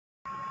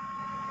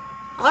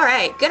All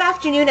right, good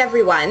afternoon,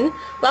 everyone.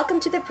 Welcome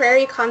to the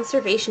Prairie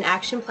Conservation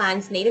Action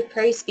Plan's Native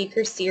Prairie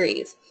Speakers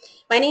Series.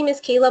 My name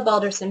is Kayla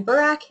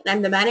Balderson-Burak, and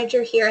I'm the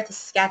manager here at the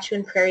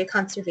Saskatchewan Prairie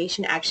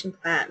Conservation Action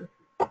Plan.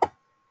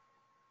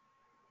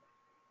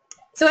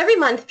 So every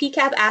month,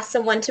 PCAP asks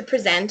someone to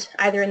present,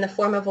 either in the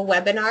form of a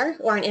webinar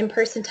or an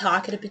in-person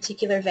talk at a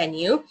particular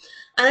venue,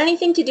 on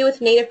anything to do with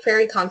native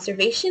prairie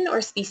conservation or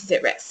species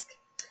at risk.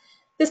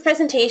 This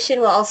presentation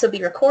will also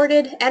be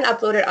recorded and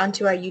uploaded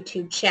onto our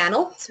YouTube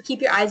channel, so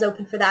keep your eyes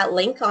open for that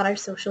link on our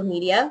social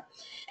media,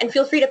 and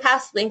feel free to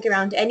pass the link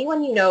around to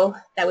anyone you know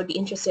that would be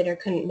interested or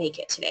couldn't make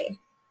it today.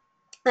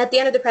 At the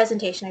end of the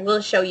presentation, I will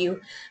show you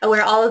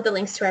where all of the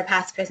links to our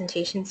past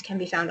presentations can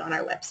be found on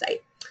our website.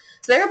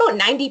 So there are about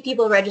 90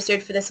 people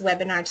registered for this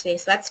webinar today,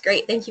 so that's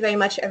great. Thank you very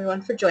much,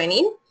 everyone, for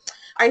joining.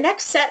 Our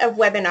next set of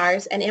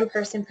webinars and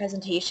in-person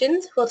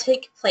presentations will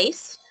take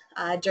place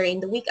during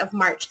the week of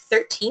March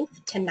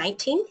 13th to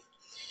 19th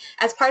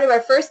as part of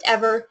our first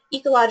ever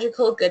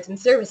Ecological Goods and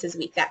Services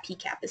Week that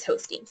PCAP is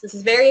hosting. So this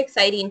is very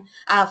exciting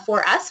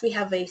for us. We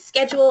have a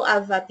schedule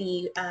of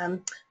the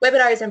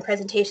webinars and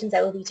presentations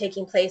that will be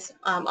taking place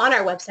on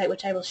our website,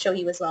 which I will show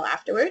you as well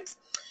afterwards.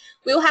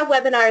 We will have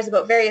webinars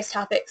about various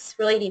topics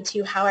relating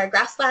to how our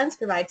grasslands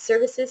provide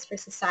services for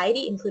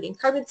society, including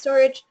carbon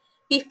storage,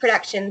 beef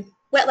production,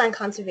 wetland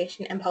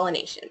conservation, and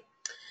pollination.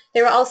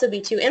 There will also be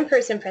 2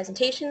 in-person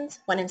presentations,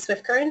 one in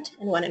Swift Current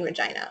and one in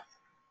Regina.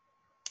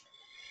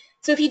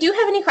 So if you do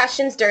have any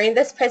questions during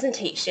this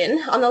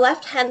presentation, on the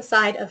left-hand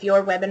side of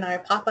your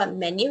webinar pop-up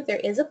menu,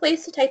 there is a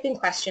place to type in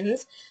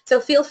questions.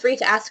 So feel free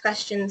to ask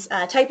questions,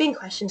 type in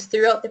questions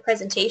throughout the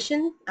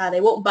presentation.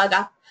 They won't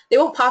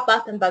pop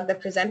up and bug the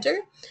presenter.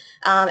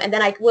 And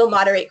then I will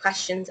moderate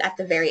questions at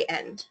the very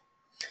end.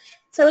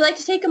 So I would like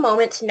to take a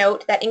moment to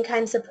note that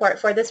in-kind support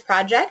for this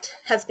project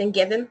has been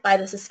given by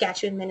the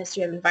Saskatchewan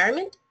Ministry of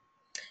Environment,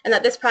 and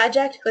that this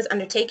project was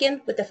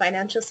undertaken with the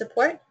financial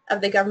support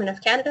of the Government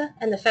of Canada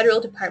and the Federal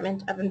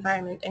Department of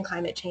Environment and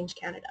Climate Change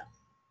Canada.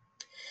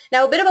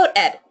 Now a bit about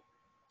Ed.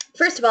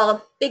 First of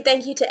all, big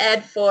thank you to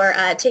Ed for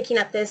taking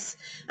up this,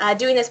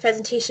 doing this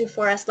presentation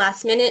for us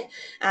last minute.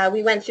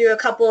 We went through a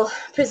couple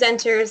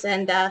presenters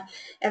and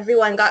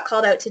everyone got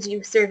called out to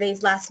do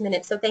surveys last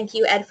minute, so thank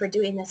you, Ed, for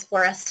doing this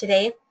for us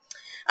today.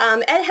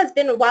 Ed has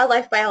been a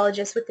wildlife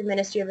biologist with the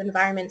Ministry of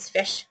Environment's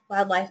Fish,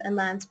 Wildlife and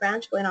Lands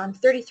branch going on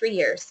 33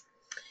 years.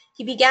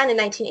 He began in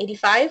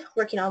 1985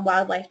 working on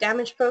wildlife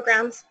damage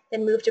programs,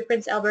 then moved to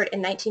Prince Albert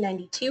in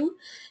 1992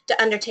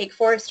 to undertake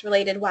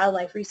forest-related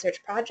wildlife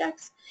research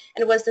projects,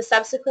 and was the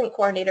subsequent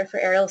coordinator for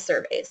aerial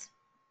surveys.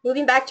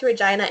 Moving back to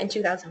Regina in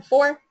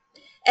 2004,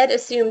 Ed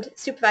assumed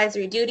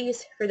supervisory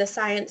duties for the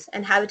science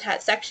and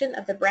habitat section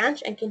of the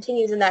branch and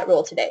continues in that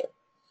role today.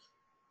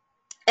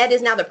 Ed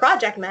is now the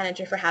project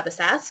manager for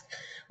HABISask,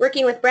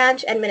 working with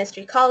branch and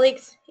ministry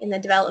colleagues in the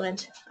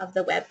development of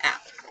the web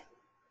app.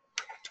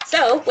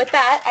 So with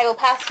that, I will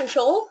pass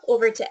control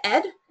over to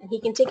Ed, and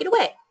he can take it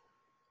away.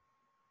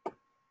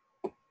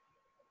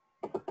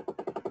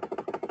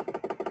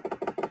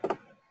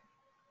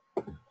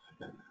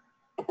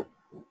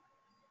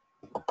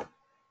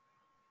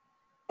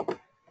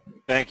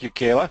 Thank you,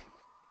 Kayla.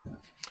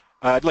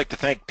 I'd like to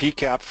thank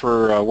PCAP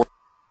for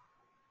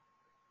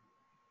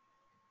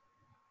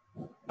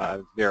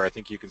there. I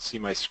think you can see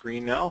my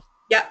screen now.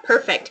 Yeah,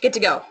 perfect. Good to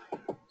go.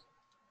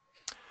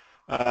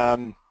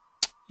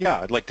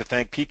 Yeah, I'd like to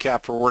thank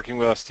PCAP for working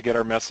with us to get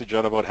our message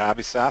out about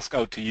HABISask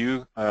out to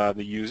you,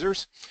 the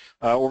users.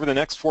 Over the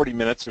next 40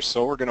 minutes or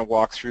so, we're going to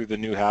walk through the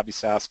new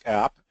HABISask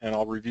app, and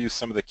I'll review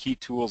some of the key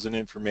tools and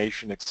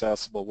information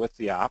accessible with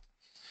the app.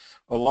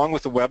 Along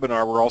with the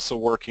webinar, we're also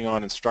working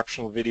on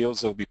instructional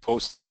videos that will be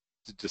posted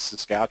to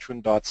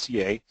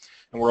saskatchewan.ca,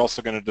 and we're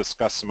also going to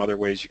discuss some other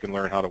ways you can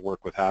learn how to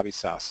work with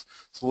HABISask.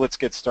 So let's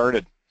get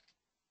started.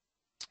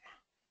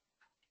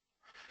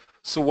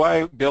 So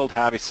why build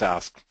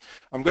HABISask?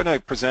 I'm going to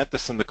present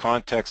this in the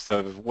context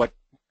of what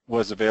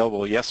was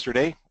available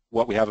yesterday,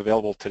 what we have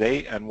available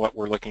today, and what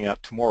we're looking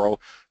at tomorrow.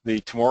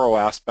 The tomorrow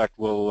aspect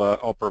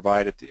I'll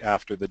provide it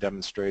after the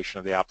demonstration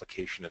of the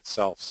application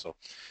itself. So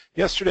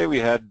yesterday we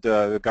had,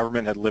 the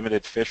government had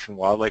limited fish and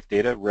wildlife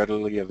data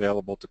readily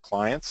available to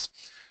clients.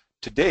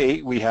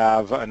 Today we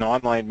have an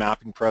online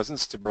mapping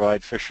presence to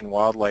provide fish and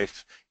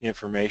wildlife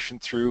information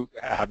through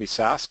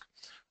HABISask.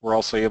 We're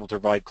also able to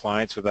provide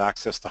clients with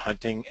access to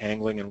hunting,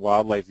 angling, and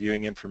wildlife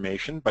viewing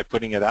information by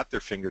putting it at their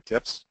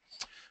fingertips.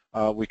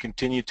 We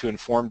continue to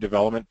inform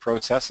development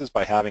processes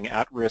by having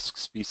at-risk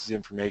species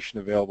information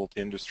available to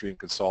industry and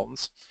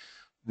consultants.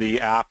 The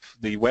app,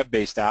 the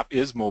web-based app,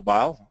 is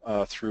mobile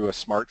through a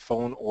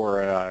smartphone or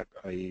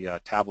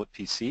a tablet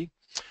PC.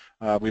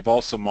 We've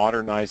also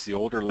modernized the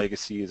older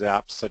legacy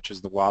apps such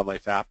as the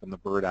Wildlife app and the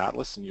Bird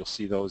Atlas, and you'll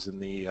see those in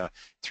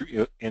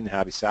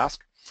HABISask.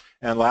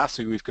 And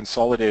lastly, we've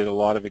consolidated a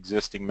lot of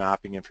existing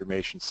mapping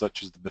information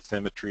such as the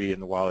bathymetry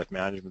and the wildlife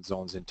management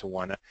zones into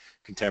one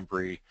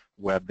contemporary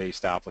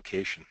web-based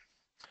application.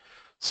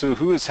 So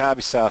who is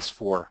HABISask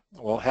for?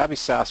 Well,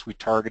 HABISask we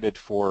targeted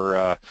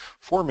for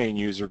 4 main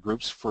user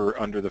groups for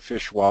under the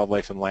Fish,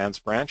 Wildlife, and Lands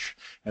branch,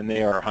 and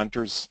they are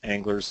hunters,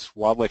 anglers,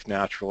 wildlife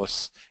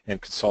naturalists, and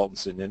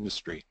consultants in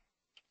industry.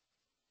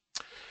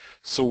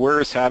 So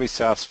where is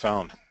HABISask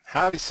found?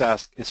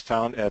 HABISask is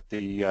found at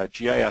the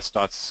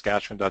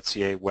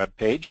gis.saskatchewan.ca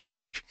webpage.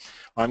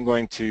 I'm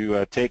going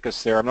to take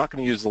us there. I'm not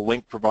going to use the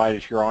link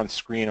provided here on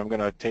screen. I'm going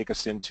to take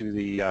us into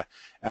the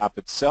app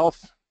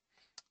itself,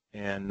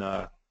 and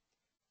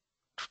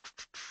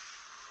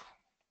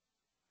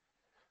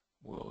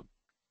we'll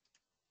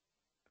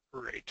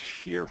right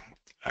here.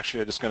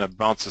 Actually, I'm just going to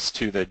bounce us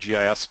to the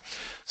GIS.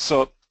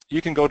 So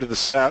you can go to the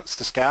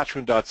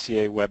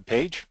Saskatchewan.ca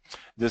webpage.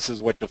 This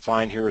is what you'll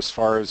find here as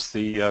far as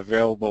the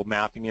available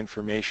mapping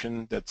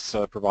information that's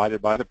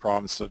provided by the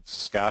province of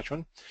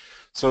Saskatchewan.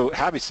 So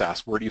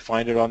HABISask, where do you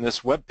find it on this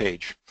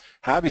webpage?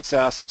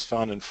 HABISask is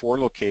found in 4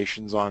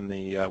 locations on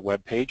the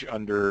webpage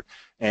under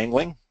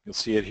angling. You'll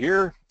see it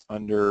here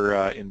under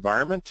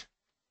environment,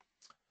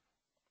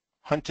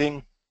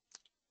 hunting,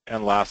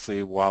 and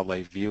lastly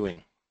wildlife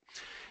viewing.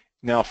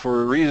 Now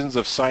for reasons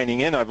of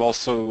signing in, I've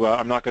also,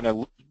 I'm not going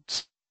to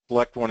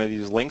select one of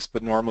these links,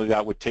 but normally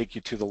that would take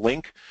you to the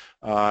link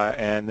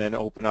and then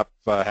open up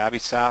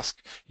HABISask.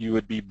 You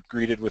would be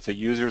greeted with a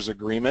user's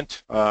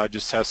agreement.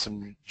 Just has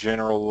some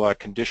general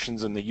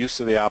conditions in the use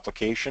of the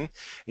application.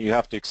 You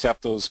have to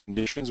accept those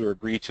conditions or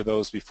agree to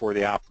those before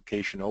the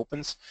application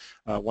opens.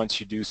 Once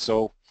you do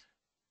so,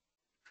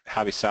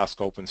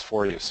 HABISask opens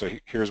for you. So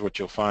here's what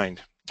you'll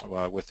find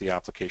with the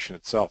application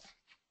itself.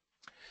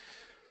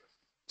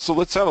 So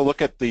let's have a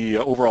look at the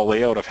overall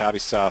layout of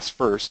HABISask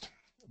first.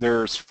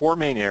 There's 4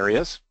 main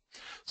areas.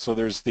 So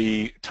there's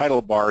the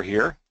title bar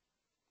here.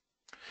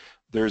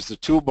 There's the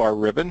toolbar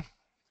ribbon,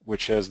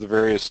 which has the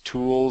various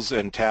tools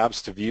and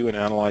tabs to view and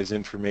analyze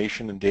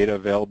information and data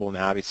available in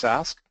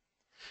HABISask.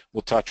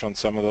 We'll touch on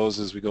some of those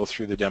as we go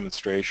through the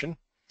demonstration.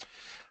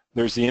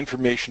 There's the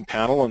information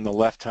panel on the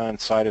left-hand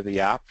side of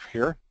the app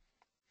here.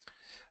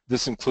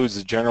 This includes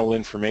the general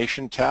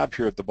information tab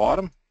here at the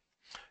bottom,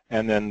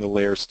 and then the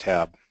layers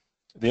tab.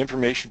 The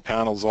information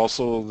panel is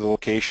also the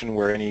location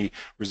where any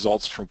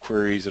results from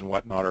queries and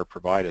whatnot are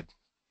provided.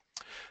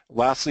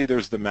 Lastly,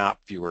 there's the map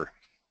viewer.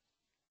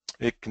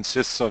 It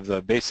consists of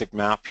the basic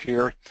map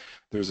here.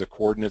 There's a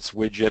coordinates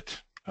widget,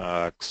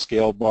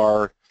 scale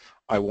bar,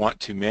 I want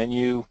to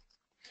menu.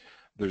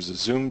 There's a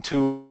zoom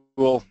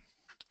tool.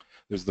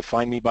 There's the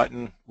find me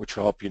button, which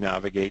will help you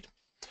navigate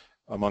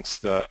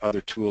amongst the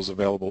other tools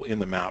available in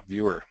the map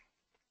viewer.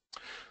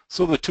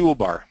 So the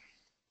toolbar.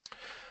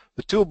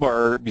 The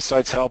toolbar,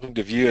 besides helping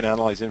to view and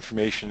analyze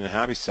information in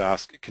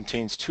HABISask, it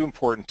contains 2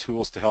 important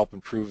tools to help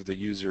improve the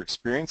user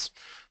experience.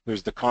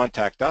 There's the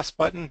Contact Us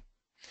button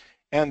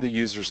and the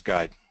User's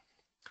Guide.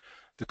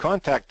 The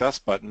Contact Us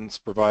buttons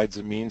provides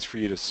a means for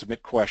you to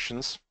submit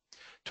questions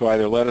to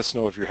either let us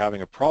know if you're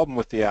having a problem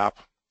with the app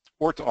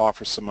or to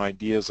offer some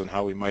ideas on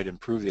how we might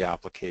improve the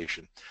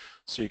application.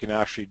 So you can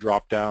actually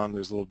drop down,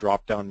 there's a little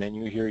drop down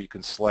menu here. You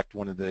can select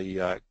one of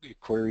the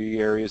query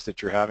areas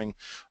that you're having,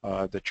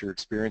 that you're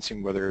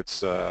experiencing, whether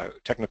it's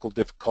technical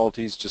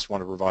difficulties, just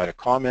want to provide a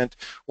comment,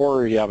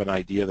 or you have an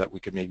idea that we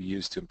could maybe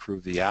use to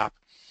improve the app.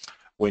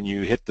 When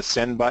you hit the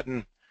send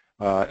button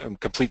and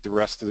complete the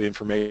rest of the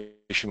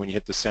information, when you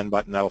hit the send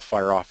button, that'll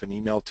fire off an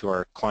email to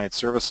our client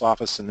service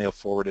office, and they'll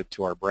forward it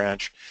to our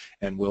branch,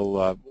 and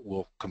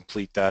we'll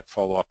complete that,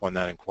 follow up on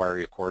that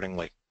inquiry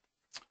accordingly.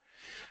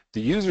 The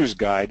User's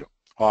Guide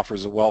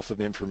offers a wealth of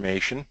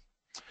information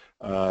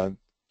on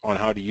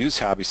how to use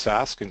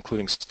HABISask,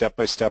 including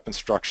step-by-step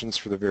instructions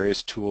for the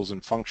various tools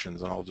and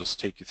functions, and I'll just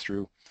take you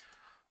through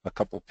a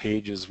couple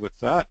pages with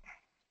that.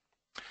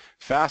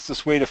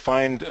 Fastest way to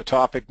find a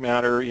topic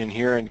matter in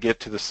here and get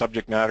to the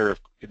subject matter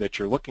that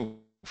you're looking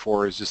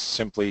for is just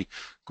simply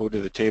go to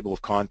the table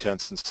of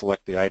contents and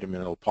select the item,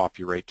 and it'll pop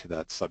you right to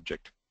that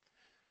subject.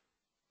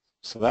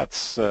 So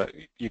that's,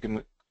 you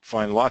can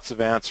find lots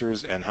of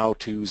answers and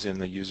how-tos in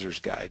the User's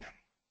Guide.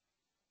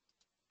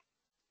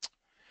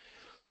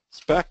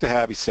 So back to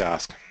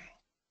HABISask.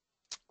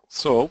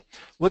 So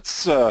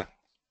let's go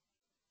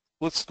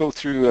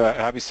through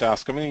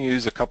HABISask. I'm going to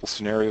use a couple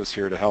scenarios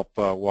here to help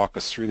walk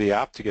us through the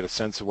app to get a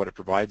sense of what it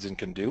provides and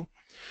can do.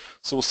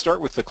 So we'll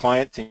start with the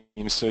client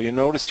themes. So you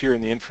noticed here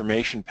in the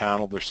information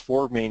panel there's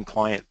 4 main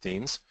client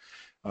themes.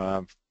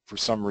 For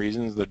some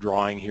reasons the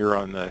drawing here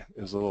on the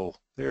is a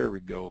little, there we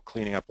go,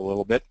 cleaning up a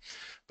little bit.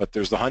 But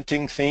there's the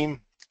hunting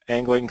theme,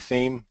 angling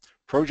theme,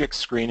 project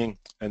screening,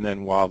 and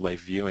then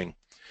wildlife viewing.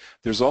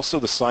 There's also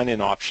the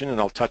sign-in option, and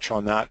I'll touch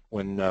on that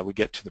when we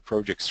get to the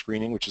project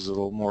screening, which is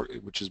more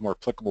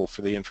applicable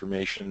for the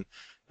information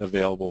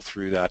available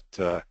through that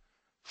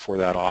for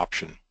that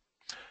option.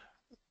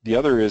 The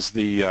other is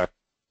the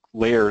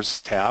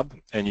layers tab,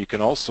 and you can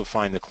also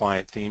find the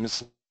client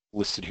themes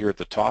listed here at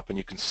the top, and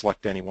you can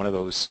select any one of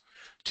those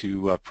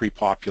to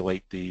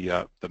pre-populate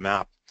the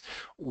map.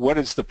 What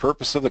is the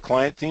purpose of the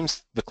client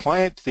themes? The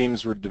client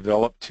themes were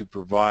developed to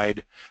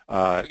provide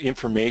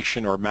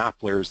information or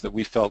map layers that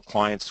we felt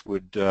clients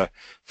would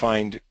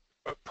find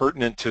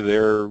pertinent to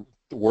their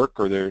work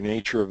or their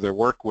nature of their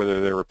work,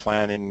 whether they were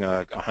planning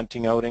a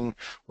hunting outing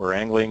or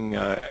angling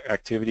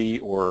activity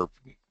or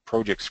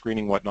project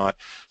screening, whatnot.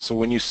 So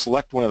when you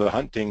select one of the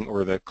hunting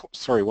or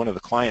one of the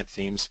client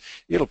themes,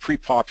 it'll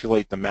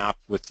pre-populate the map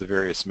with the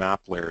various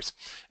map layers.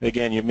 And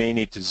again, you may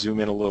need to zoom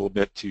in a little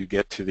bit to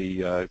get to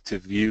the to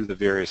view the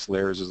various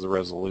layers as the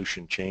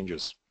resolution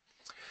changes.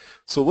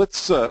 So let's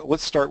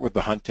start with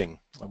the hunting.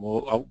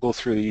 I'll go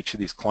through each of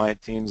these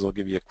client themes. I'll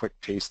give you a quick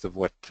taste of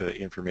what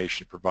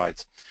information it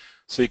provides.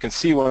 So you can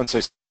see once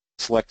I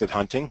selected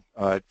hunting,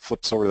 it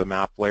flips over to the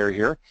map layer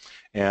here,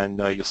 and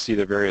you'll see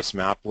the various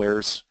map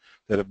layers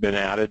that have been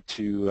added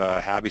to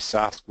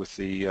HABISask with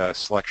the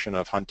selection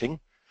of hunting,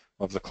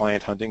 of the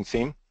client hunting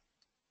theme.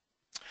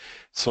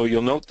 So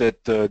you'll note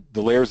that the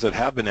layers that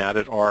have been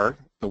added are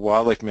the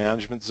wildlife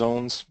management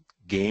zones,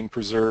 game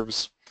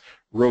preserves,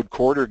 road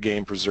corridor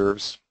game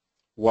preserves,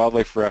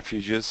 wildlife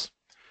refuges,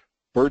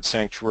 bird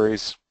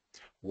sanctuaries,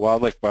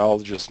 wildlife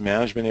biologist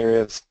management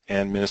areas,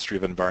 and Ministry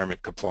of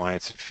Environment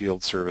Compliance and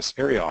Field Service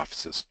area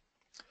offices.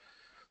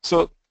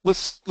 So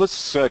let's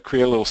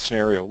create a little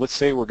scenario. Let's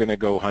say we're going to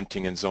go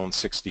hunting in Zone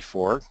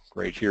 64,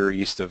 right here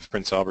east of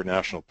Prince Albert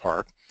National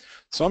Park.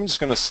 So I'm just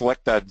going to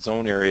select that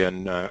zone area,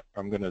 and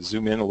I'm going to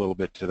zoom in a little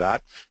bit to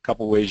that. A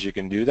couple ways you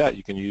can do that.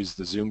 You can use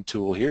the zoom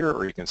tool here,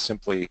 or you can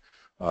simply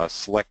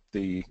select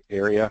the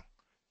area,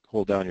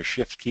 hold down your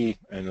shift key,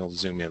 and it'll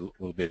zoom in a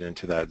little bit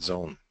into that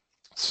zone.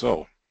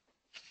 So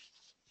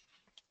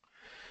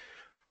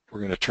we're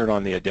going to turn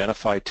on the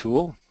identify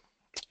tool,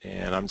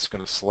 and I'm just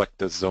going to select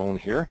the zone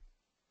here.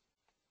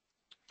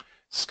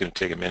 It's going to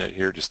take a minute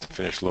here just to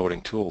finish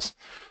loading tools.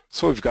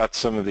 So we've got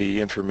some of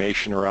the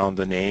information around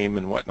the name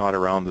and whatnot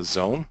around the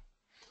zone.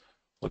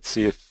 Let's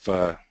see if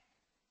I'm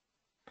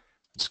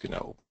just going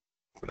to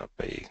open up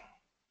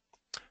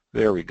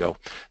there we go.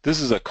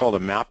 This is called a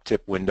map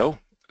tip window.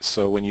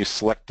 So when you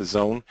select the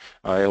zone,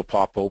 it'll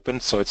pop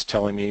open. So it's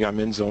telling me I'm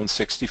in Zone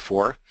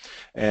 64,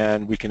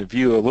 and we can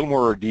view a little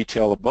more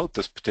detail about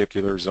this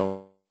particular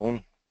zone.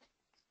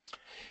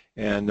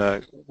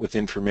 And with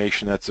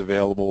information that's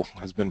available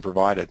has been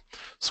provided.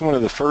 So one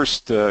of the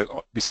first,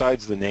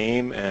 besides the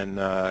name and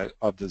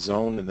of the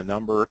zone and the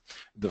number,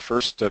 the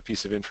first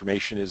piece of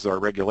information is our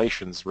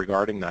regulations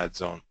regarding that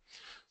zone.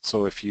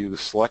 So if you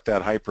select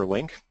that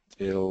hyperlink,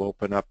 it'll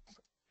open up,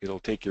 it'll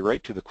take you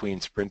right to the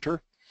Queen's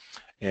printer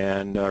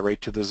and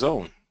right to the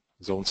zone.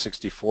 Zone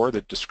 64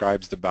 that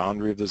describes the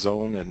boundary of the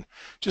zone, and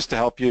just to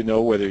help you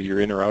know whether you're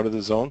in or out of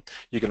the zone,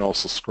 you can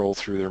also scroll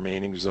through the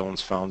remaining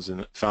zones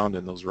found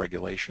in those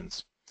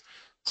regulations.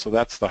 So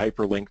that's the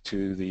hyperlink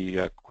to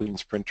the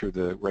Queen's printer,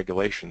 the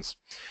regulations.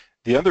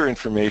 The other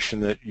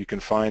information that you can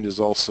find is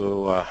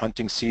also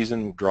hunting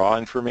season draw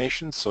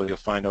information, so you'll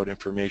find out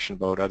information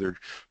about other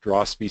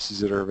draw species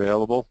that are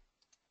available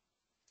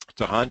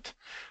to hunt.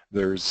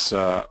 There's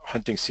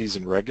hunting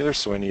season regular,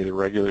 so any of the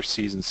regular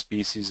season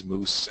species,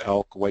 moose,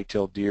 elk,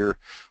 white-tailed deer,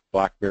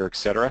 black bear,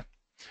 etc.,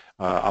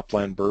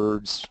 upland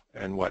birds,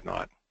 and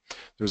whatnot.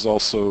 There's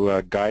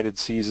also guided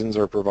seasons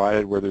are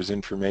provided where there's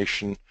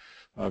information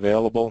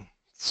available,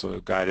 so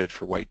guided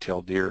for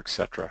white-tailed deer,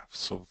 etc.,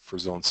 so for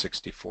Zone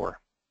 64.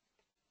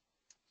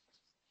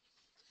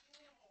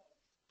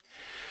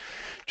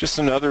 Just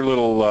another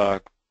little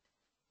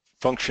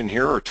function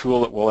here or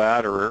tool that we'll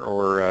add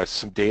or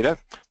some data.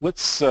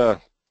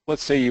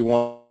 Let's say you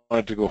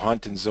wanted to go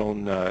hunt in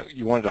zone,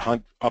 you wanted to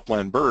hunt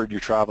upland bird, you're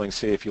traveling,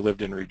 say if you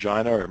lived in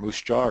Regina or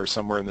Moose Jaw or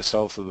somewhere in the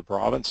south of the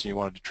province, and you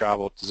wanted to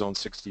travel up to Zone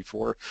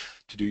 64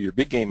 to do your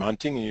big game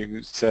hunting, and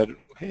you said,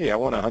 hey, I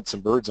want to hunt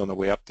some birds on the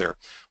way up there.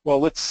 Well,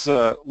 let's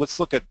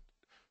look at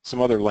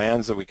some other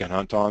lands that we can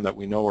hunt on that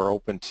we know are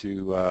open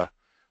to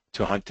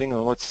hunting,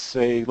 and let's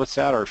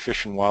add our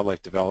Fish and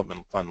Wildlife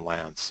Development Fund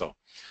lands. So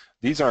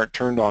these aren't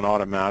turned on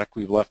automatic.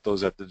 We've left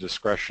those at the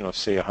discretion of,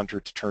 say, a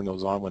hunter to turn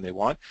those on when they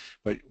want.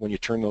 But when you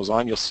turn those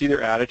on, you'll see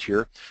they're added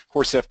here. Of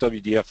course,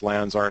 FWDF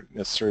lands aren't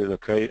necessarily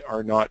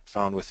are not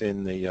found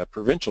within the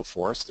provincial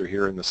forest. They're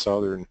here in the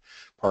southern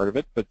part of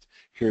it, but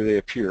here they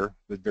appear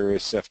with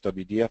various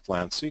FWDF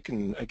lands. So you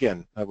can,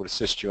 again, that would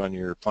assist you on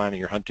your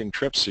planning your hunting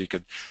trips. So you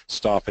could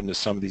stop into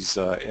some of these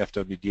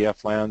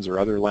FWDF lands or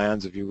other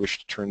lands if you wish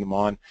to turn them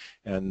on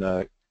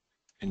and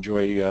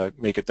enjoy,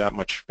 make it that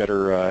much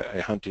better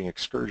a hunting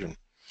excursion.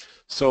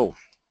 So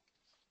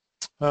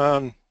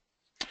let's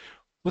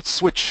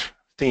switch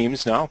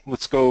themes now.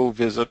 Let's go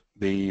visit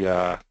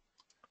the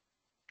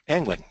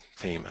angling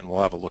theme, and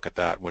we'll have a look at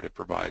that, what it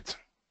provides.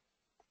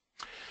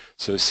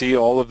 So see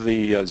all of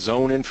the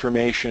zone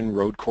information,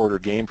 road corridor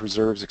game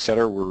preserves,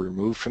 etc. were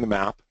removed from the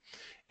map,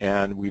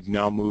 and we've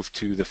now moved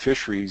to the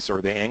fisheries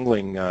or the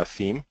angling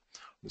theme.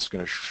 I'm just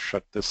going to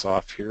shut this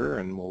off here,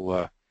 and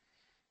we'll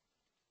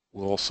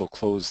also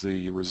close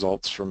the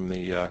results from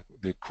the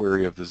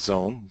query of the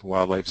zone,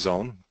 wildlife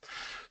zone.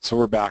 So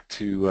we're back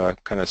to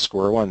kind of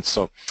square one.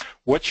 So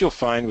what you'll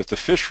find with the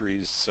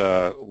fisheries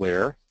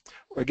layer,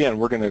 again,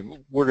 we're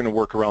going to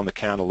work around the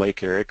Canada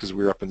Lake area because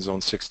we're up in Zone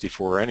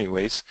 64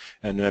 anyways,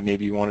 and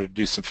maybe you wanted to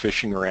do some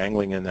fishing or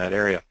angling in that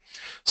area.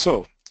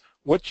 So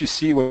what you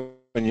see when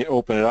when you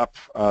open it up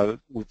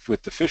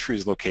with the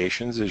fisheries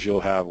locations is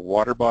you'll have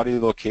water body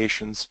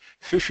locations,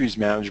 fisheries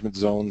management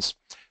zones,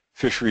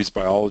 fisheries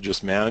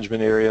biologist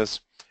management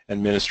areas,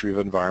 and Ministry of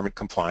Environment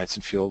Compliance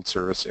and Field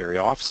Service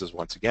area offices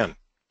once again.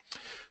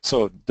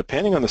 So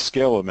depending on the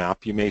scale of the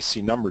map, you may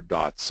see numbered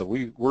dots. So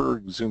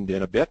we're zoomed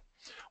in a bit.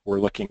 We're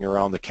looking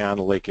around the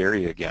Candle Lake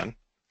area again.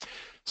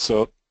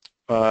 So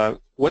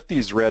what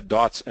these red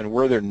dots and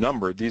where they're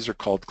numbered, these are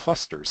called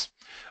clusters.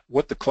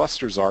 What the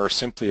clusters are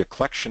simply a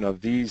collection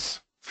of these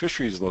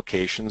fisheries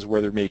locations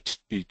where there may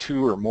be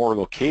two or more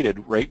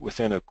located right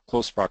within a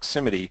close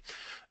proximity.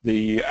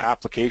 The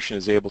application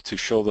is able to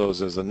show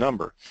those as a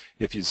number.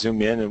 If you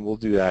zoom in, and we'll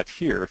do that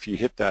here, if you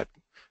hit that,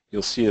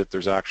 you'll see that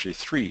there's actually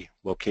 3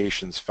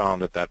 locations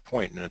found at that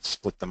point, and it's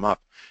split them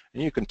up.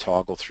 And you can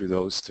toggle through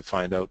those to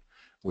find out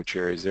which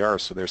areas they are.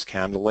 So there's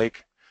Candle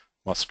Lake,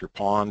 Musker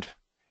Pond,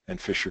 and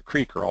Fisher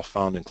Creek are all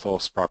found in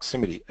close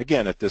proximity,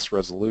 again at this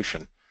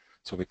resolution.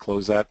 So if we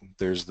close that,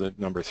 there's the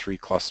number 3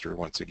 cluster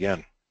once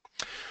again.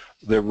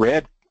 The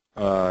red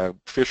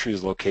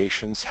fisheries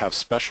locations have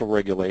special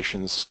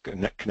regulations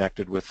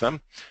connected with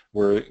them,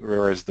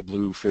 whereas the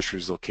blue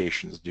fisheries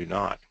locations do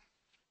not.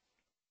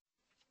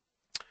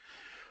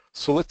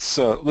 So let's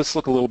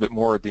look a little bit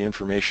more at the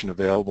information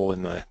available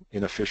in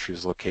a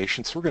fisheries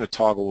location. So we're going to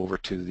toggle over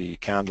to the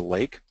Candle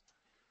Lake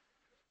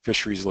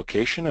fisheries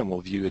location, and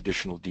we'll view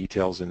additional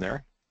details in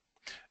there.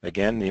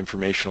 Again, the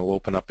information will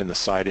open up in the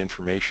side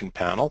information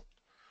panel.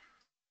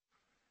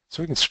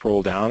 So we can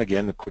scroll down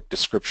again, a quick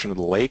description of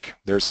the lake.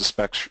 There's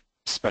the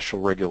special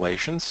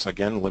regulations,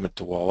 again, limit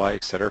to walleye,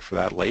 etc. for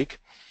that lake.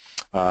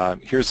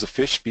 Here's the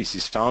fish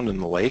species found in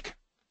the lake.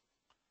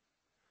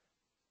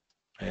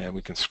 And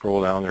we can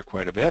scroll down there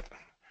quite a bit.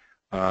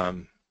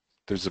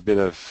 There's a bit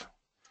of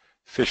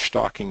fish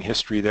stocking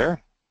history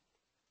there.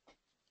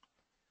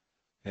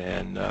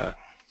 And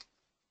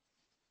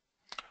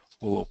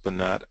we'll open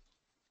that.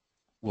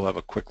 We'll have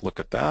a quick look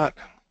at that.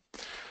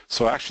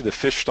 So actually the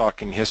fish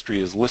stocking history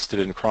is listed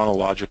in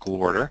chronological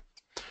order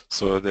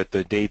so that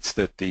the dates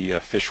that the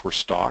fish were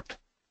stocked.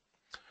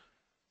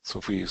 So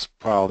if we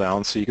pile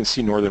down, so you can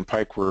see northern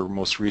pike were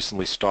most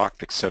recently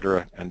stocked,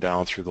 etc., and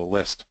down through the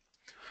list.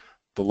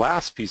 The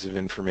last piece of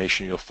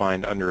information you'll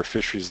find under a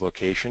fisheries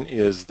location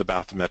is the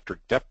bathymetric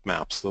depth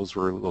maps. Those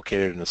were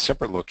located in a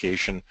separate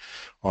location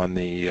on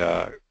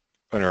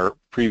our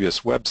previous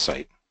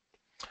website.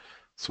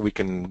 So we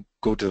can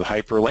go to the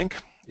hyperlink.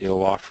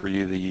 It'll offer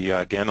you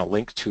again a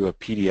link to a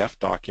PDF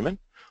document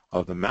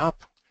of the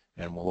map,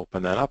 and we'll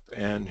open that up,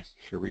 and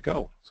here we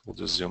go. So we'll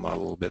just zoom out a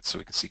little bit so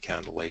we can see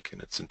Candle Lake in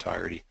its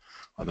entirety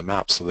on the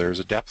map. So there's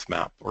a depth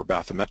map or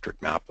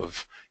bathymetric map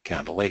of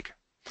Candle Lake.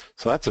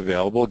 So that's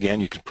available. Again,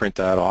 you can print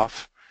that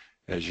off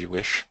as you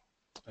wish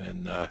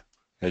and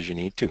as you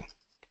need to.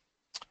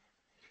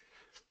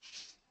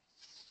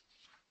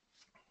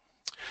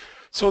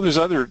 So there's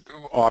other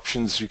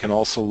options you can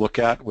also look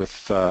at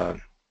with the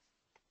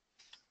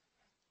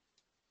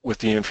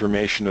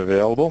information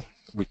available.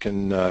 We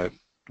can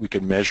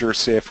measure,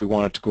 say if we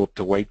wanted to go up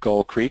to White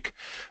Gull Creek.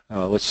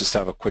 Let's just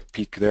have a quick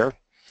peek there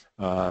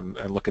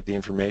and look at the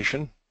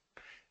information.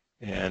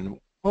 And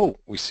oh,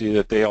 we see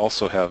that they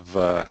also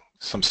have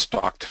some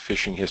stocked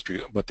fishing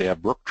history, but they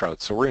have brook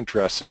trout. So we're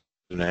interested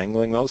in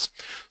angling those.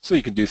 So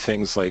you can do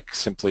things like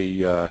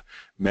simply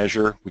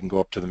measure. We can go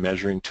up to the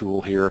measuring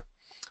tool here.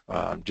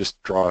 Just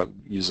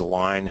use a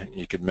line.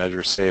 You could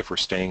measure, say if we're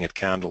staying at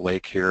Candle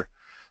Lake here,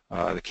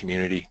 the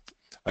community.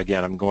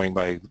 Again, I'm going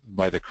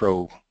by the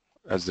crow,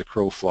 as the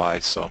crow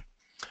flies. So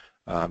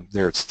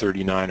there it's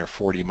 39 or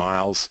 40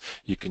 miles.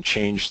 You can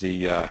change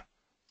the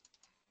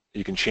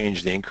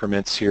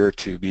increments here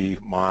to be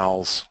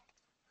miles,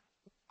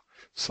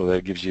 so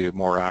that gives you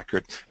more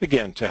accurate,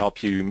 again, to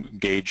help you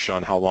gauge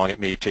on how long it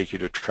may take you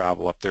to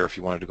travel up there if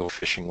you wanted to go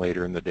fishing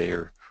later in the day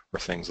or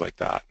things like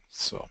that.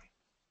 So,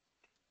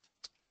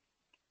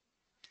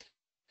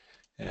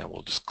 and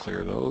we'll just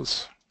clear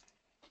those.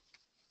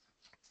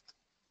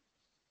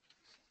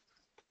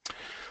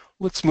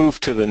 Let's move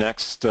to the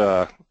next,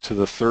 to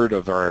the third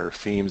of our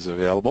themes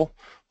available.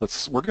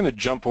 We're going to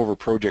jump over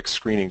project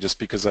screening just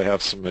because I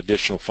have some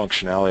additional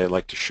functionality I'd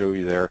like to show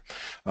you there.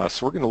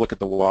 So we're going to look at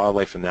the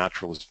wildlife and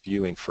naturalist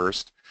viewing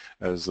first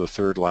as the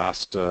third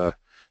last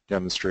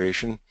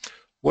demonstration.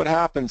 What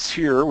happens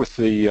here with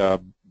the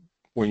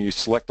when you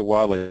select the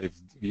wildlife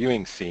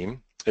viewing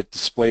theme, it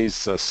displays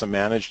some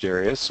managed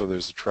areas. So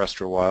there's a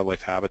terrestrial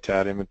wildlife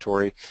habitat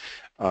inventory.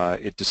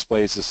 It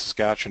displays the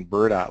Saskatchewan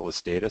Bird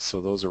Atlas data,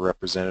 so those are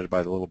represented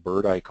by the little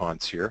bird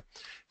icons here.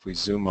 If we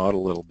zoom out a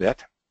little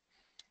bit,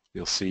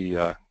 you'll see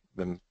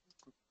them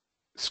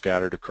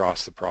scattered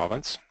across the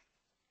province.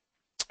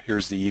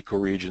 Here's the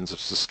ecoregions of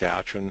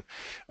Saskatchewan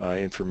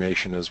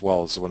information, as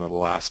well as one of the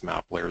last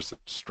map layers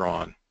that's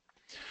drawn.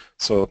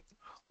 So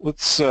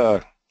let's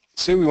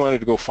say we wanted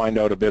to go find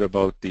out a bit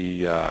about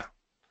the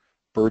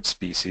bird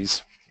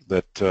species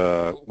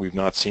that we've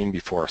not seen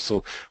before.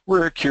 So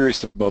we're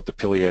curious about the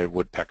pileated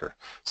woodpecker.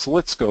 So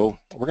let's go.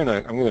 I'm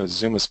going to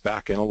zoom us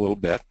back in a little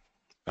bit,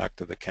 back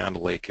to the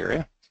Candle Lake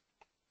area.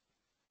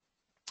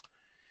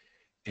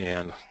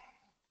 And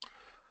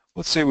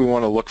Let's say we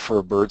want to look for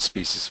a bird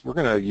species. We're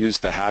going to use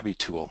the HABI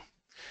tool,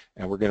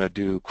 and we're going to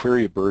do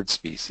query a bird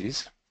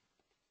species.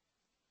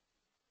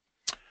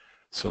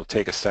 So it'll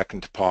take a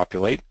second to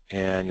populate,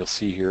 and you'll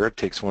see here it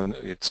takes one,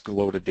 it's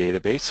loaded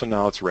database, so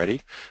now it's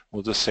ready.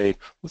 We'll just say,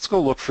 let's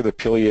go look for the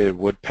pileated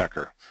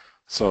woodpecker.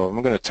 So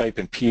I'm going to type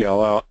in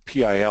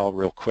PIL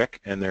real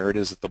quick, and there it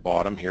is at the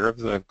bottom here of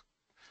the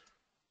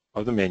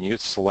menu.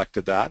 It's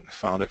selected that,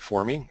 found it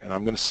for me, and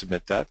I'm going to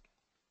submit that.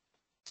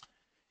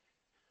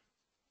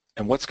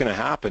 And what's going to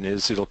happen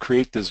is it'll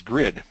create this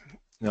grid.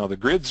 Now the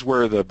grid's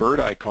where the bird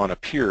icon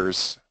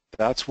appears.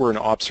 That's where an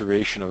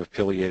observation of a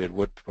pileated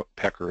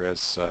woodpecker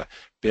has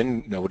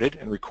been noted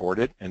and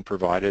recorded and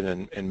provided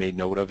and made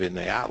note of in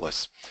the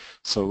atlas.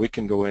 So we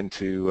can go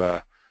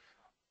into,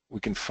 we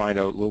can find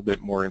out a little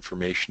bit more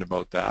information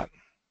about that.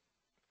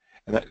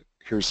 And that,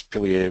 here's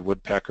pileated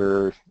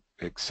woodpecker,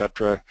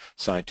 etc.,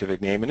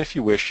 scientific name. And if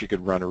you wish, you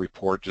could run a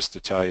report just to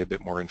tell you a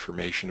bit more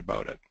information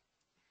about it.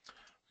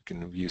 You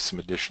can view some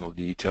additional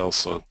details,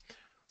 so a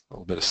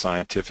little bit of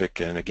scientific,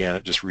 and again,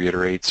 it just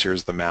reiterates,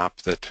 here's the map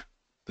that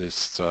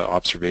this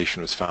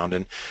observation was found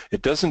in.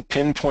 It doesn't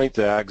pinpoint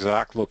the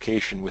exact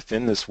location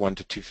within this 1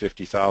 to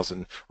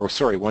 250,000, or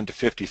sorry, 1 to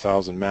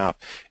 50,000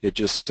 map. It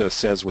just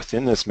says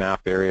within this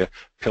map area,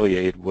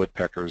 pileated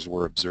woodpeckers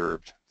were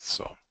observed.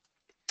 So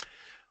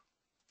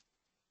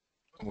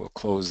we'll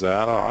close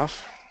that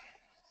off.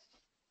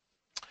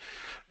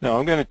 Now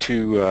I'm going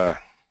to,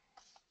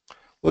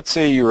 let's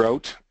say you're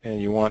out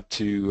and you want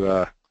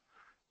to,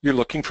 you're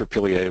looking for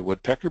pileated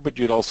woodpecker, but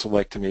you'd also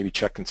like to maybe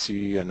check and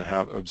see and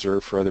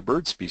observe for other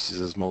bird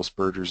species, as most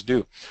birders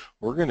do.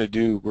 We're going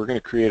to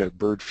create a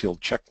bird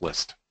field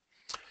checklist.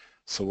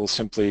 So we'll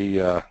simply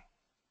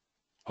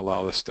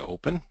allow this to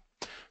open.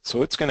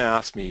 So it's going to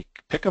ask me,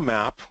 pick a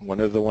map, one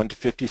of the 1 to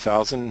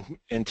 50,000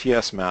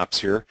 NTS maps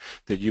here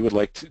that you would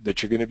like to,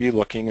 that you're going to be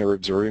looking or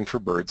observing for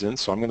birds in.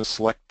 So I'm going to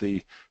select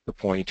the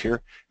point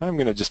here, and I'm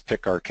going to just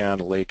pick our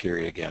Canada Lake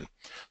area again.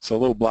 So a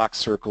little black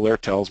circle there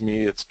tells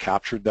me it's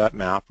captured that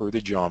map or the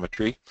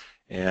geometry,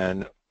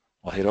 and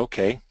I'll hit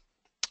OK.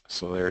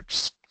 So there,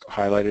 it's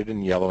highlighted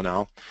in yellow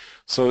now.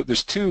 So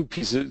there's two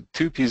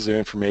pieces of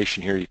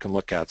information here you can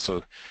look at.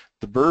 So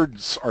the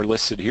birds are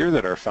listed here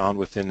that are found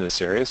within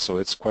this area, so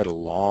it's quite a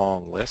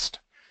long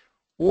list.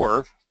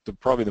 Or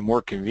probably the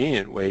more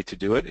convenient way to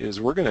do it is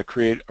we're going to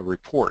create a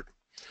report.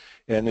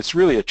 And it's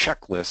really a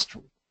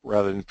checklist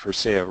rather than per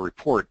se a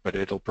report, but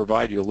it'll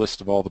provide you a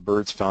list of all the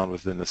birds found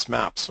within this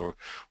map. So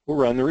we'll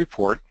run the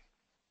report.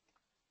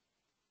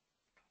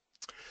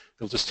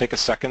 It'll just take a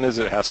second as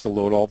it has to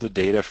load all the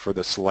data for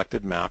the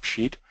selected map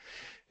sheet.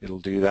 It'll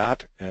do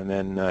that, and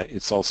then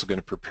it's also going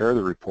to prepare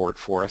the report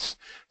for us.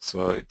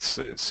 So it's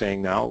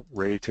saying now,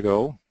 ready to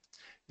go,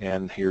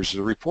 and here's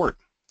the report.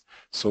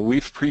 So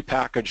we've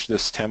prepackaged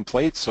this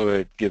template, so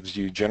it gives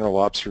you general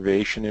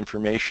observation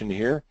information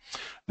here.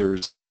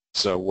 There's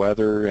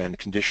weather and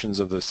conditions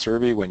of the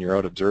survey when you're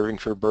out observing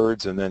for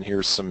birds, and then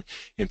here's some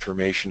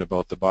information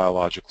about the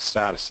biological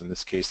status, in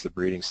this case the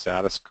breeding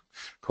status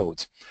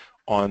codes.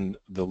 On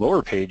the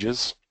lower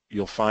pages,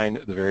 you'll find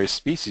the various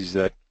species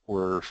that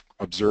were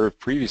observed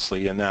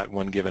previously in that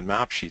one given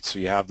map sheet, so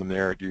you have them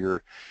there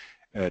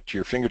at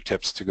your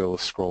fingertips to go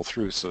scroll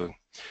through. So,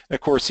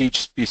 of course,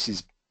 each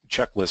species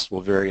checklist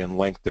will vary in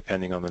length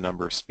depending on the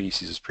number of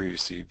species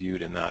previously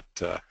viewed in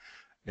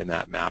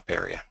that map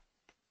area.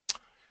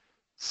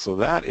 So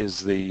that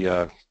is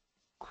the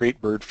Create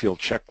Bird Field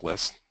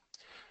Checklist.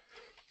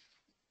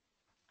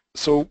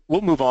 So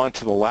we'll move on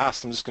to the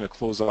last. I'm just going to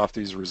close off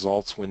these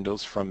results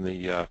windows from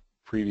the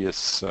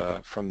previous,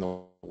 from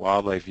the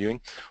wildlife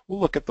viewing. We'll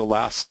look at the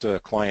last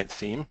client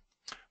theme,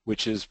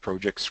 which is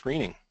project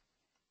screening.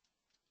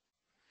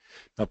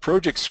 Now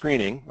project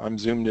screening, I'm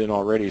zoomed in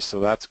already, so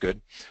that's good.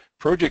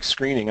 Project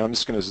screening, I'm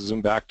just going to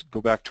zoom back,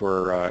 go back to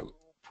our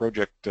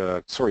to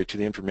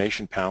the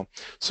information panel.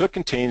 So it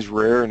contains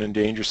rare and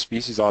endangered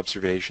species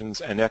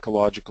observations and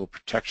ecological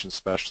protection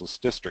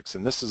specialist districts.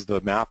 And this is the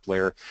map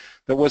layer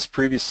that was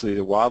previously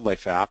the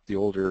wildlife app. The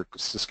older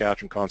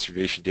Saskatchewan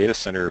Conservation Data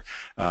Center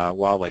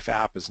wildlife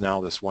app is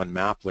now this one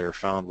map layer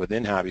found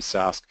within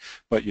HABISask,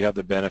 but you have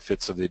the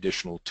benefits of the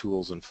additional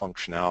tools and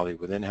functionality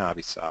within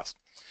HABISask.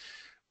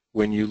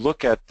 When you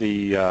look at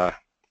the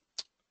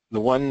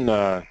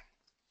one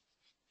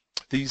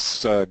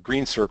these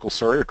green circles,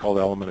 are called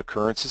element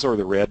occurrences, or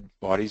the red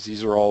bodies.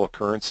 These are all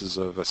occurrences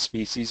of a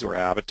species or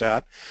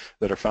habitat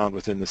that are found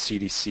within the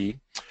CDC.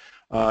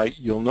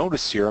 You'll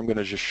notice here, I'm going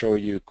to just show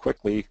you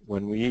quickly,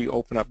 when we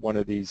open up one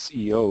of these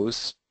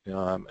EOs,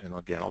 and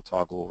again I'll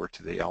toggle over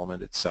to the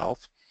element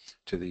itself,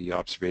 to the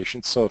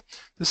observation. So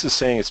this is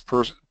saying it's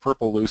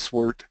purple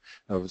loosewort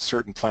of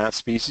certain plant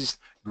species,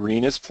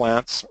 green is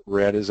plants,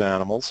 red is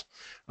animals,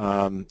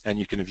 and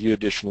you can view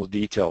additional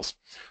details.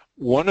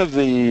 One of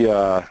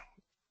the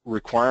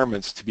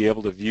requirements to be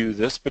able to view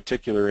this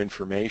particular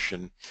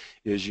information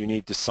is you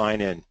need to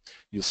sign in.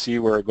 You'll see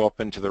where I go up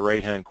into the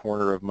right-hand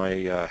corner of my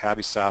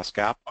HABISask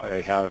app.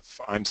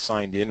 I'm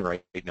signed in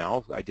right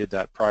now. I did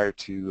that prior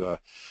to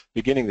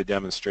beginning the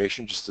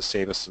demonstration just to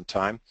save us some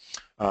time.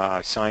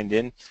 I signed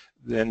in.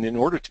 then in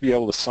order to be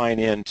able to sign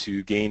in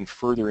to gain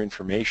further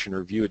information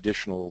or view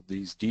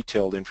these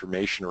detailed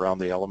information around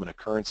the element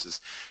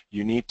occurrences,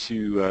 you need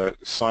to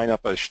sign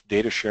up a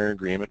data sharing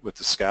agreement with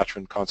the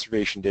Saskatchewan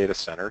Conservation Data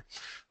Centre.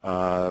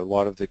 A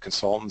lot of the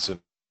consultants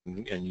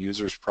and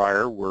users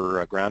prior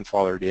were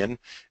grandfathered in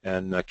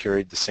and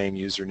carried the same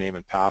username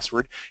and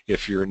password.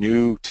 If you're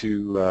new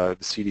to the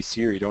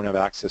CDC or you don't have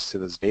access to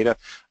this data,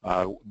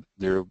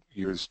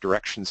 there's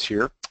directions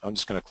here. I'm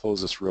just going to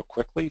close this real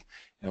quickly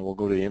and we'll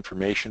go to the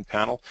information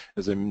panel.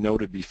 As I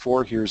noted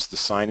before, here's the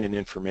sign-in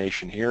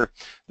information here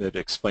that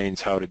explains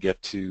how to get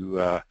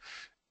to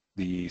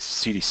the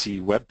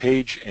CDC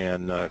webpage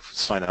and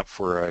sign up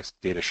for a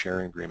data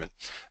sharing agreement.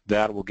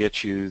 That will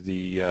get you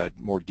the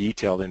more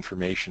detailed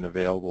information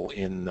available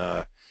in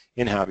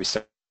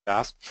HABISask.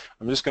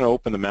 I'm just going to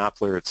open the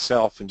map layer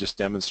itself and just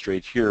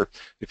demonstrate here.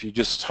 If you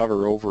just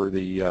hover over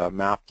the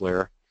map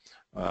layer,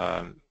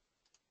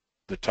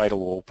 the title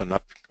will open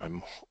up.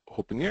 I'm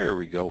hoping, there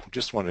we go.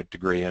 Just wanted to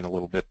gray in a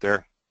little bit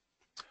there.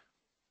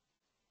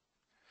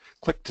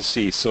 Click to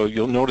see. So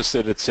you'll notice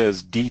that it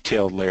says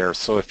detailed layer.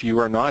 So if you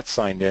are not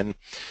signed in,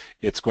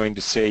 it's going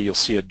to say you'll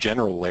see a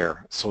general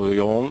layer. So the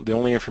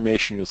only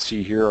information you'll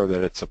see here are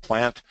that it's a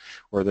plant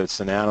or that it's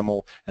an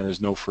animal, and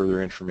there's no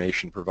further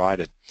information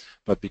provided.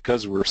 But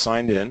because we're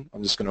signed in,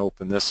 I'm just going to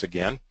open this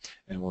again,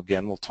 and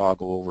we'll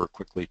toggle over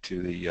quickly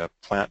to the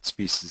plant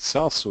species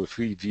itself. So if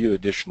we view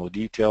additional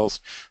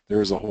details,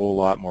 there's a whole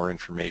lot more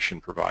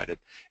information provided.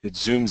 It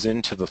zooms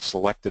into the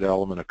selected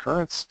element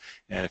occurrence,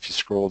 and if you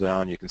scroll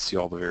down, you can see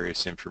all the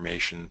various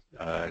information,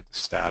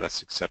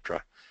 status,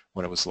 etc.,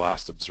 when it was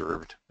last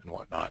observed and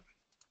whatnot.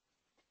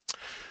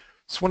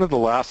 So one of the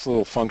last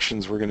little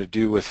functions we're going to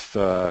do with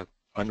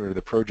under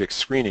the project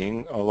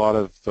screening, a lot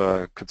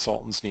of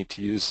consultants need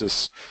to use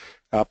this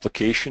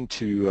application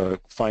to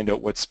find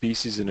out what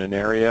species in an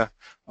area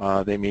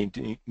they may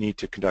need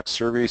to conduct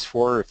surveys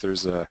for. If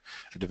there's a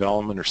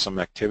development or some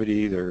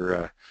activity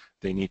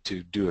they need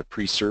to do a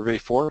pre-survey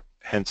for,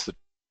 hence the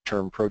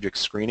term project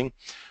screening.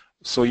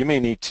 So you may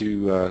need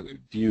to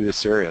view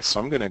this area. So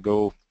I'm going to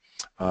go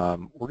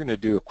we're going to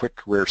do a quick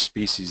rare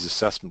species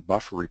assessment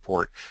buffer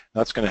report.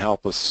 That's going to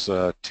help us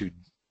to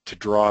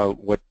draw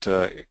out what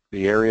the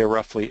area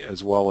roughly,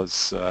 as well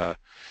as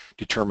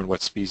determine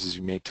what species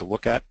you need to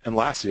look at. And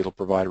lastly, it'll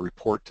provide a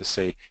report to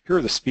say, here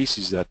are the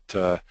species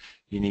that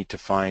you need to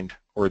find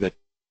or that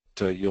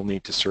you'll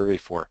need to survey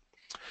for.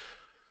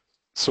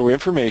 So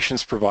information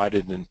is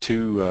provided in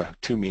two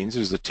means.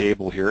 There's a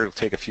table here. It'll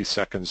take a few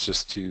seconds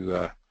just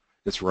to,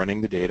 it's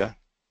running the data.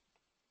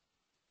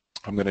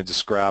 I'm going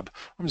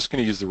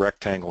to use the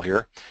rectangle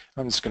here.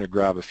 I'm just going to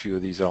grab a few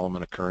of these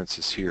element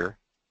occurrences here.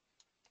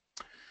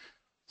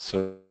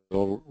 So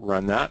we'll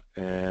run that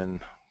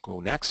and go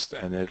next,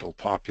 and it'll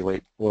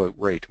populate, well,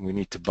 right, we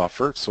need to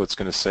buffer, so it's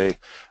going to say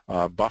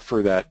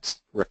buffer that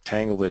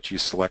rectangle that you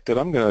selected.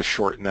 I'm going to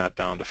shorten that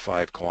down to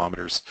 5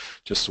 kilometers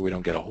just so we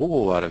don't get a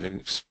whole lot of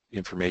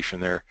information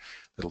there.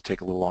 It'll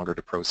take a little longer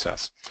to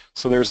process.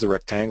 So there's the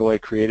rectangle I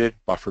created,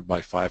 buffered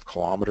by 5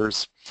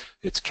 kilometers.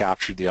 It's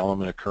captured the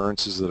element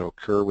occurrences that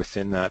occur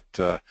within that,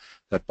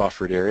 that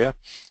buffered area.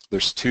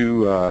 There's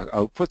 2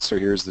 outputs, so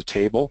here's the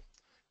table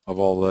of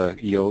all the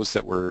EOs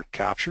that were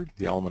captured,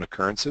 the element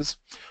occurrences.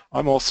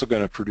 I'm also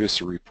going to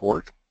produce a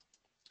report,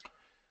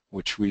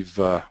 which we've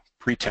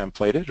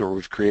pre-templated, or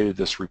we've created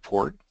this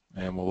report,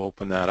 and we'll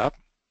open that up.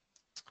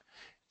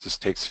 It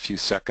just takes a few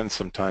seconds.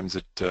 Sometimes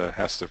it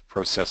has to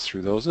process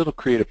through those. It'll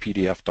create a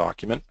PDF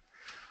document,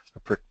 a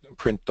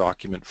print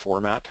document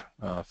format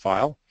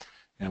file,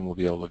 and we'll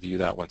be able to view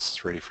that once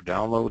it's ready for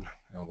download,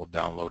 and we'll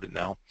download it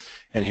now.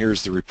 And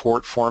here's the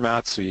report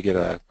format, so you get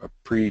a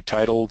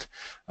pre-titled,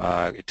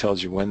 it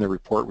tells you when the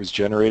report was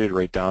generated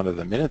right down to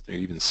the minute or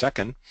even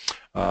second.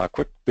 A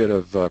quick bit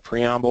of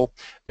preamble.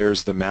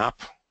 There's the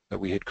map that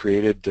we had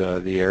created,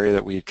 the area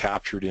that we had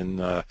captured in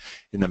the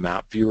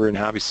map viewer in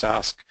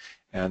HABISask,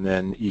 and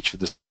then each of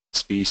the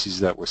species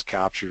that was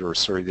captured, or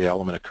sorry, the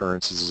element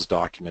occurrences is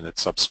documented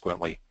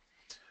subsequently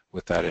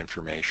with that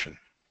information.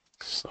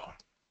 So.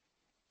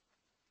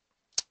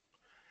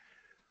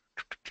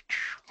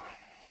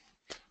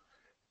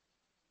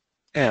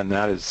 And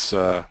that is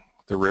the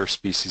Rare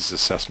Species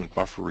Assessment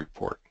Buffer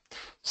Report.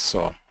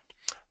 So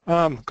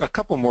a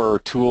couple more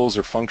tools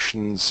or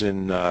functions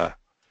in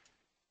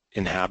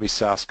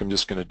HABISask I'm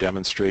just going to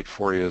demonstrate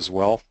for you as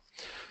well.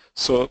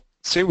 So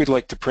say we'd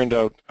like to print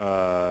out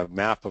a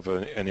map of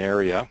an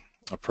area,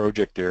 a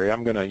project area.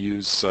 I'm going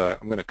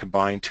to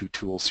combine 2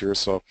 tools here.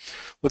 So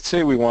let's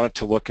say we wanted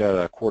to look at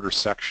a quarter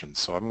section.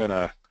 So we're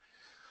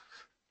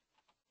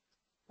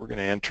going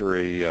to enter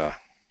a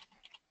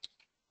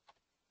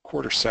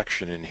quarter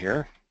section in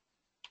here,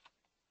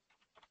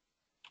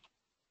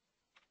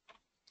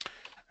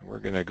 and we're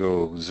going to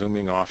go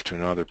zooming off to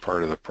another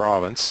part of the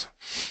province,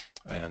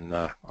 and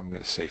I'm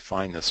going to say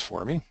find this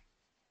for me.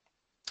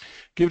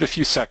 Give it a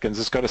few seconds.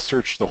 It's got to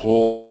search the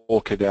whole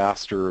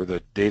cadastre, or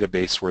the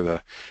database where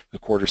the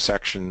quarter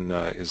section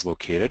is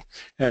located,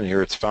 and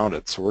here it's found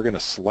it. So we're going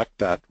to select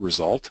that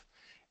result,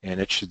 and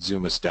it should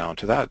zoom us down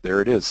to that.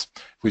 There it is.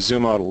 If we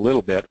zoom out a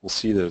little bit, we'll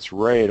see that it's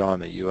right on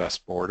the U.S.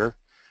 border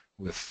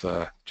with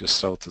just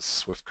south of the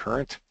Swift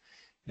Current.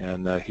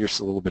 And here's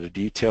a little bit of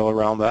detail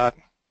around that.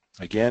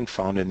 Again,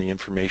 found in the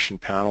information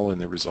panel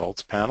and the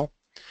results panel.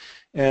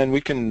 And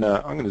we can,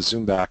 I'm going to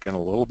zoom back in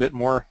a little bit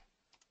more.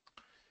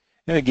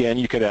 And again,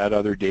 you could add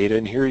other data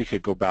in here. You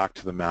could go back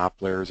to the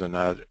map layers and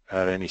add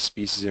any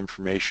species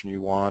information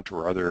you want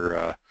or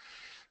other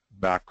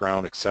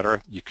background,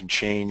 etc. You can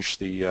change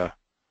the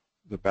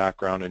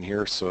background in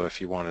here. So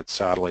if you wanted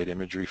satellite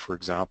imagery, for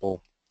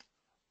example,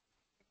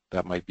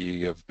 that might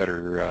be of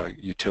better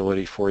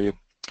utility for you.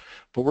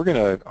 But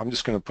I'm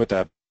just going to put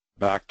that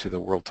back to the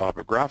world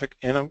topographic,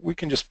 and we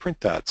can just print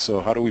that. So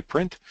how do we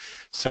print?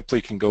 Simply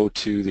can go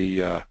to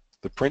the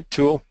print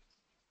tool.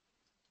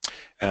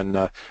 And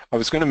I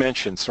was going to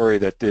mention, sorry,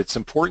 that it's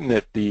important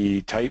that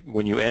the type,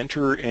 when you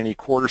enter any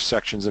quarter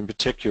sections in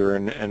particular,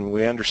 and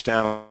we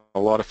understand a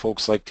lot of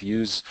folks like to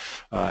use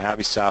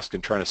HABISask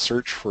and trying to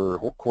search for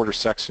quarter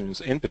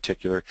sections in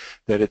particular,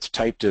 that it's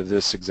typed to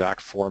this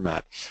exact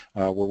format.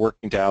 We're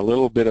working to add a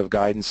little bit of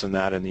guidance in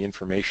that in the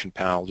information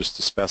panel just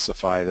to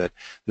specify that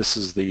this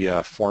is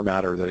the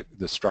format or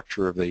the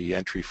structure of the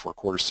entry for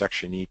quarter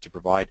section you need to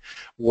provide.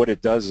 What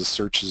it does is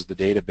searches the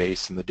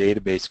database, and the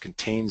database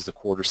contains the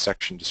quarter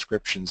section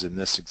descriptions in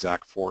this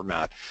exact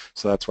format.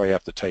 So that's why you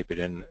have to type it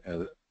in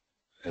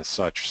as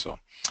such. So,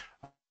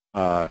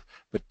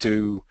 but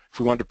if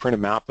we wanted to print a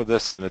map of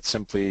this, then it's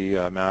simply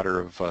a matter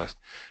of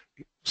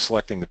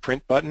selecting the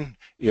print button.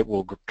 It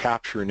will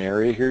capture an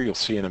area here. You'll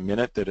see in a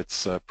minute that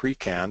it's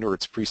pre-canned or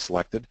it's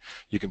pre-selected.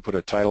 You can put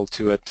a title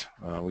to it.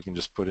 We can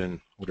just put in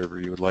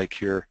whatever you would like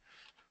here.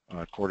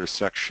 Quarter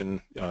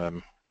section.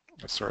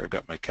 Sorry, I've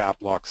got my cap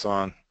locks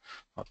on.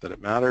 Not that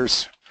it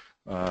matters.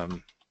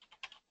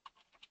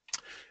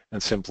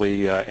 And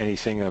simply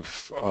anything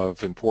of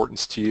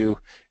importance to you,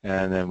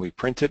 and then we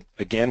print it.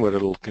 Again, what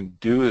it'll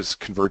do is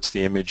converts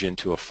the image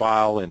into a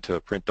file, into a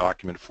print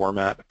document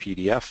format, a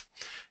PDF.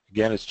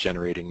 Again, it's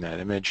generating that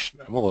image.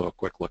 And we'll have a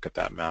quick look at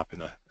that map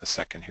in a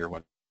second here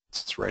once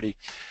it's ready.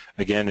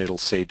 Again, it'll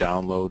say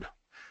download,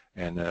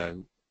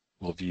 and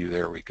we'll view.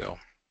 There we go.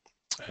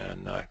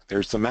 And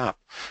there's the map.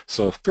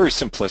 So very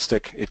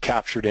simplistic. It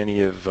captured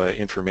any of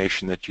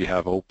information that you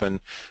have open,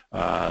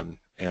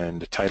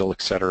 and the title,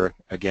 etc.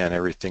 Again,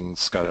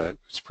 everything's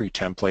it's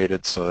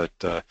pre-templated so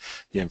that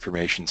the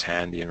information's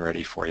handy and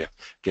ready for you.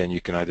 Again, you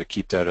can either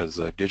keep that as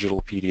a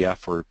digital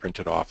PDF or print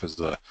it off as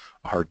a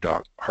hard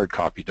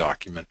copy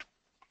document.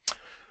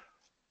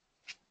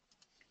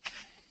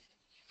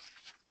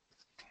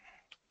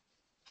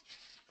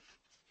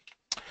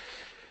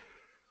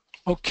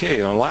 Okay,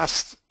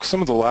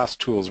 some of the last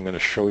tools I'm going to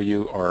show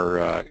you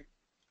are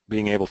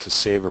being able to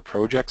save a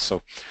project.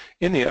 So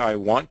in the I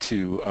Want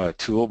To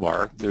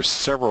toolbar, there's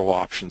several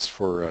options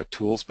for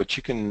tools, but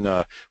you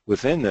can,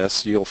 within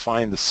this, you'll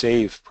find the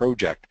Save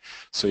Project.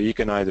 So you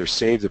can either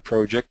save the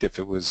project if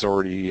it was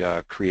already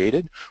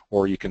created,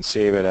 or you can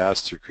save it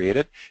as to create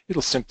it.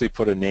 It'll simply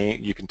put a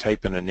name. You can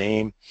type in a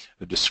name,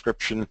 a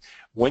description.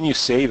 When you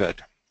save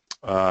it,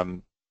 I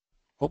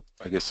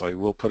guess I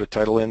will put a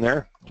title in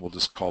there. We'll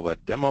just call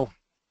that Demo.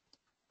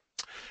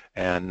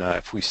 And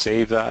if we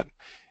save that,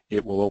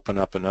 it will open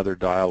up another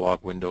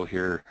dialog window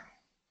here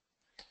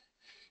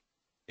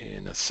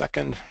in a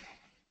second.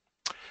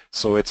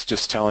 So it's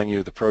just telling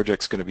you the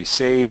project's going to be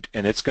saved,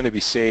 and it's going to be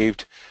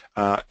saved.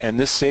 And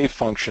this save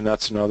function,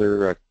 that's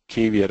another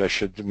caveat I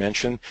should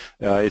mention.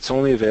 It's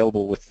only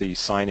available with the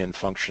sign-in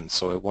function.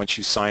 So once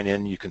you sign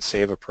in, you can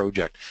save a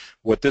project.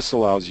 What this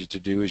allows you to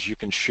do is you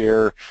can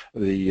share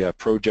the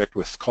project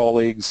with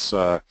colleagues,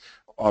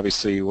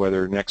 obviously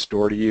whether next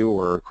door to you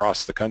or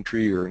across the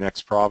country or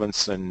next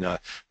province, and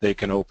they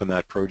can open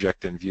that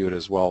project and view it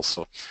as well.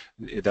 So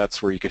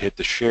that's where you could hit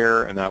the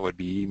share, and that would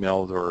be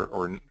emailed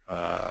or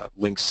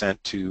links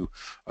sent to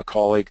a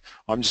colleague.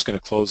 I'm just going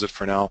to close it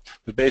for now,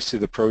 but basically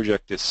the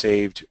project is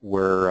saved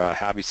where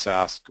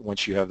HABISask,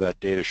 once you have that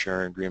data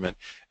sharing agreement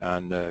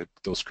and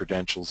those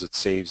credentials, it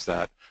saves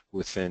that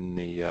within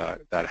the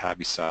that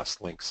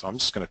HABISask link. So I'm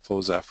just going to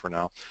close that for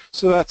now.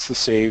 So that's the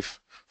save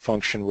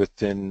function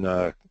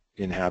within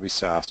in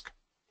HABISask.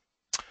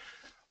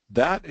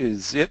 That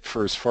is it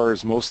for as far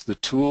as most of the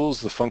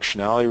tools, the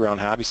functionality around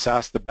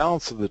HABISask. The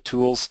balance of the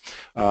tools,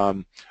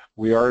 there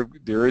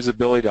is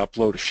ability to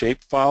upload a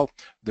shapefile.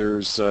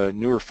 There's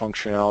newer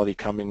functionality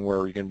coming where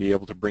you're going to be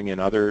able to bring in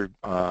other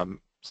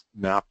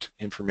mapped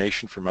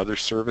information from other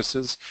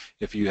services.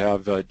 If you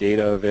have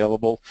data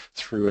available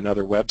through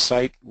another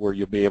website, where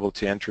you'll be able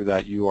to enter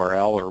that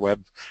URL or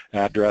web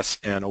address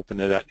and open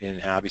it in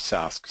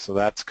HABISask. So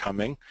that's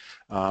coming.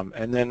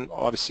 And then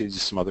obviously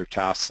just some other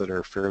tasks that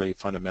are fairly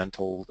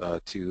fundamental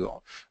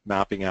to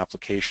mapping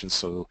applications.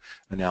 So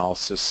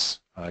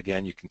analysis,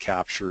 again, you can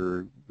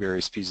capture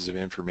various pieces of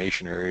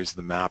information areas of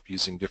the map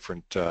using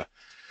different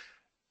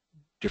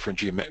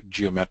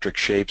geometric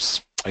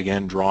shapes.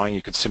 Again, drawing,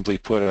 you could simply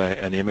put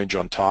an image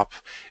on top.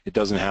 It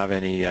doesn't have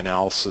any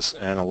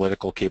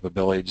analytical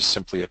capability, just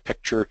simply a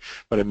picture,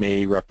 but it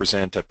may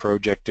represent a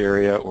project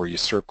area, or you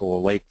circle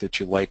a lake that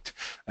you liked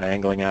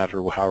angling at,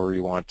 or however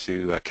you want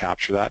to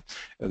capture that.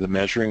 The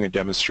measuring and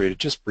demonstrated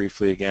just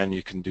briefly. Again,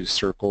 you can do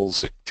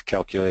circles to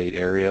calculate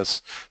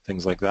areas,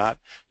 things like that.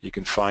 You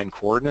can find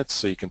coordinates,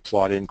 so you can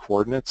plot in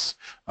coordinates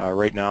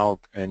right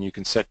now, and you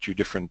can set your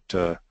different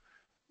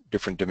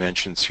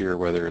dimensions here,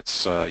 whether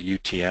it's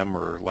UTM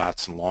or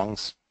lats and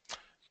longs.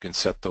 You can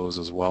set those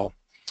as well.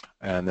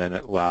 And then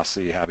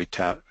lastly,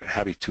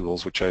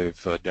 HabiTools, which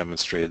I've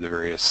demonstrated the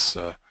various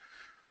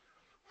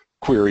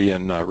query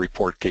and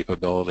report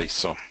capabilities.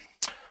 So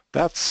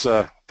that's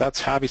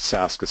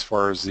HabiSask as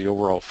far as the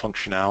overall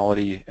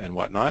functionality and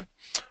whatnot.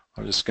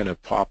 I'm just going to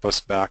pop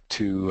us back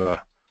to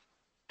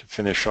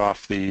finish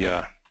off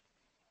the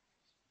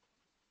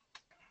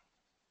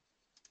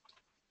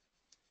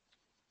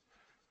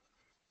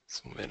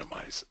let's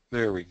minimize it.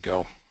 There we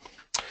go.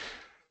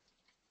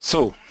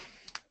 So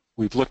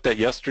we've looked at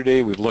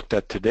yesterday, we've looked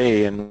at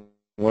today, and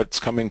what's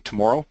coming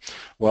tomorrow?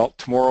 Well,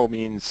 tomorrow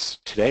means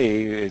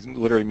today. It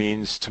literally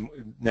means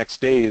next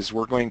day. Is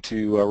we're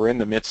in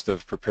the midst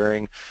of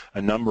preparing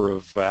a number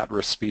of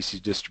at-risk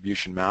species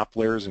distribution map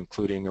layers,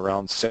 including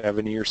around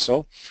 70 or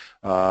so.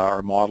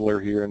 Our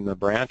modeler here in the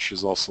branch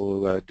has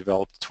also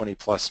developed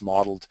 20+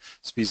 modeled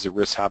species at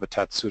risk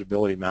habitat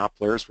suitability map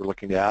layers we're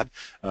looking to add.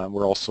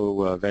 We're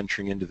also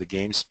venturing into the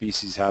game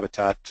species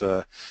habitat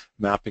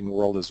mapping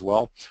world as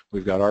well.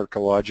 We've got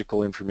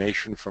archaeological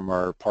information from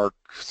our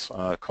Parks,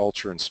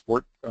 Culture and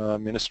Sport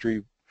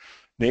Ministry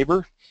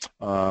neighbor.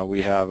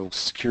 We have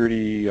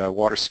security,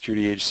 water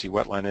security agency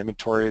wetland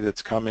inventory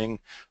that's coming.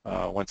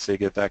 Once they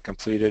get that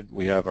completed,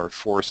 we have our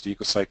forest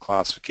ecosite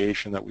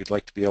classification that we'd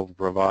like to be able to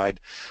provide.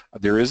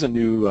 There is a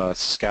new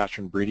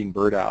Saskatchewan breeding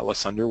bird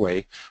atlas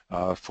underway.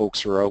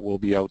 Folks will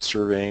be out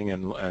surveying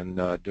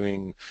and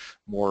doing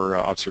more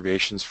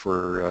observations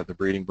for the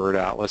breeding bird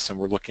atlas, and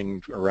we're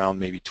looking around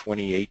maybe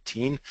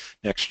 2018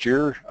 next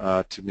year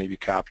to maybe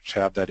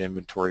have that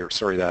inventory, or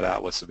sorry, that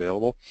atlas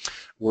available.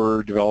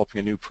 We're developing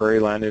a new prairie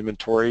land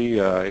inventory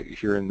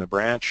here in the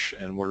branch,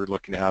 and we're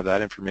looking to have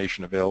that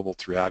information available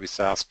through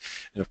HABISask,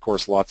 and of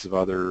course lots of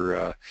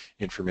other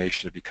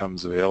information that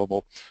becomes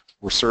available.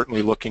 We're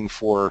certainly looking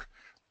for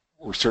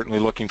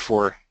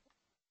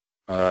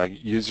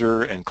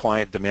user and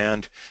client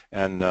demand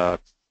and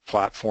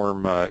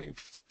platform.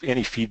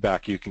 Any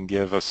feedback you can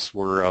give us,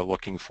 we're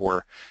looking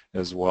for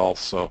as well.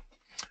 So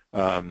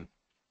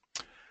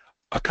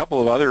a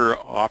couple of other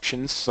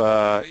options,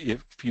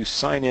 if you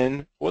sign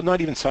in, well,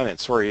 not even sign in,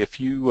 sorry, if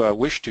you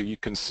wish to, you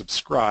can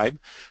subscribe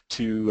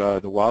to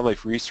the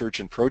Wildlife Research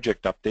and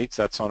Project Updates.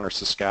 That's on our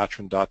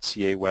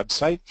Saskatchewan.ca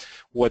website.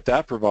 What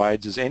that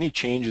provides is any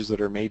changes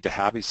that are made to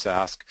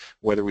HabiSask,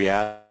 whether we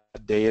add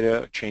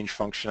data, change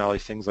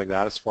functionality, things like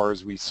that, as far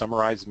as we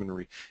summarize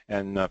them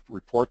and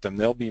report them,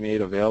 they'll be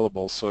made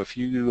available. So if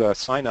you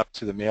sign up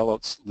to the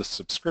mail-out list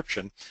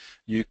subscription,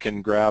 you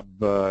can grab,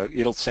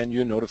 it'll send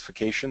you a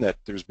notification that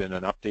there's been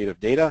an update of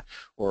data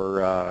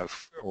or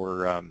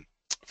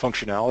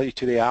functionality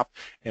to the app,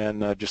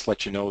 and just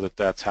let you know that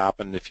that's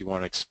happened if you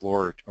want to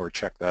explore or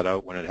check that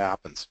out when it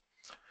happens.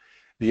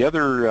 The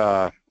other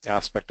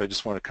aspect I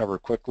just want to cover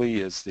quickly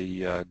is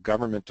the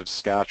Government of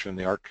Saskatchewan,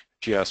 the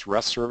ArcGIS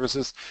REST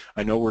services.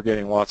 I know we're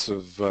getting lots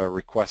of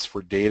requests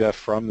for data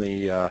from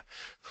the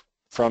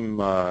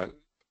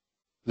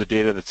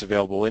data that's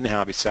available in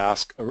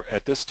HabiSask.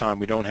 At this time,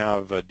 we don't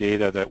have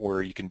data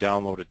where you can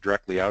download it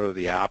directly out of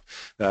the app.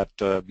 That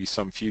be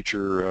some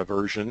future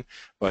version.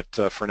 But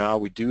for now,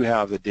 we do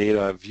have the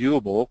data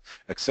viewable,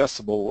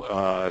 accessible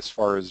as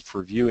far as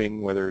for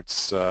viewing, whether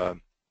it's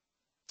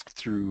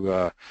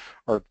through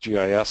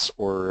ArcGIS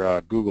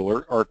or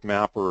Google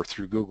ArcMap or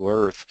through Google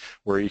Earth,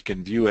 where you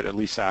can view it, at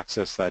least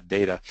access that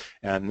data.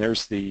 And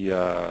there's the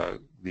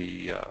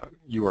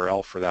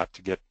URL for that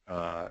to get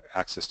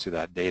access to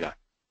that data.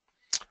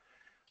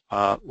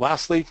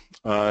 Lastly,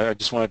 I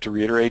just wanted to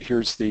reiterate,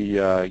 here's the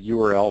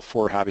URL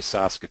for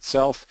HabiSask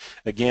itself.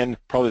 Again,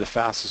 probably the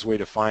fastest way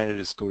to find it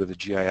is go to the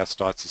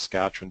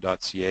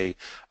gis.saskatchewan.ca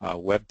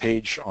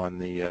webpage on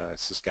the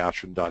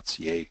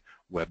saskatchewan.ca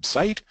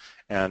website,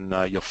 and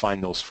you'll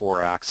find those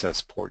 4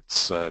 access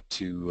ports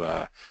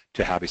to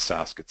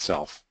HabiSask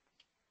itself.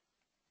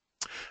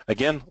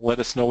 Again, let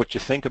us know what you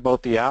think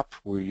about the app.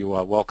 We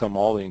welcome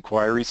all the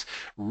inquiries.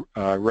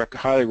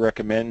 Highly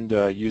recommend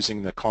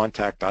using the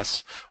Contact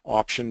Us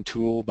option,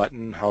 tool,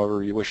 button,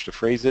 however you wish to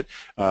phrase it,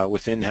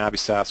 within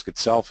HabiSask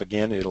itself.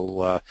 Again,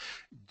 it'll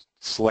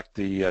select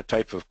the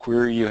type of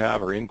query you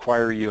have or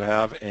inquiry you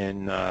have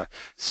and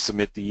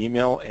submit the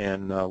email,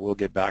 and we'll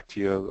get back to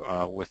you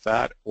with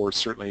that, or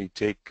certainly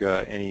take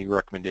any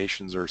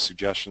recommendations or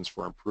suggestions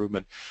for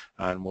improvement,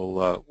 and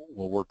we'll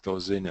work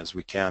those in as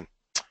we can.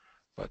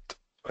 But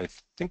I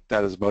think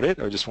that is about it.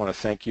 I just want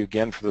to thank you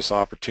again for this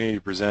opportunity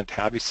to present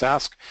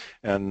HabiSask,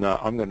 and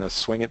I'm going to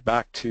swing it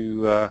back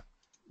to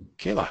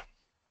Kayla.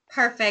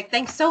 Perfect.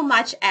 Thanks so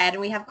much, Ed.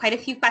 We have quite a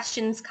few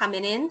questions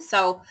coming in,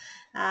 so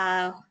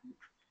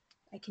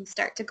I can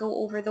start to go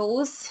over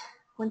those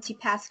once you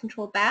pass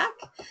control back.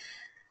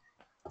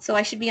 So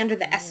I should be under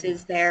the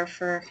S's there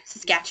for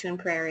Saskatchewan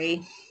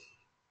Prairie.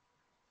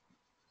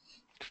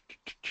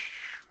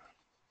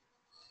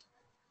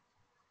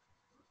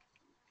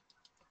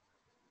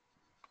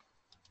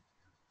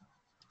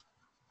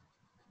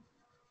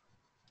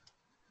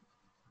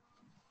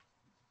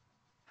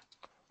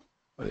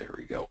 There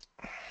we go.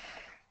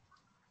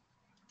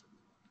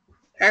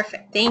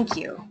 Perfect, thank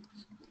you.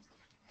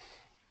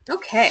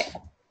 Okay.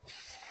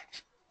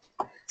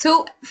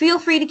 So feel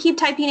free to keep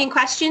typing in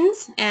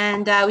questions,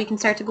 and we can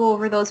start to go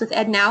over those with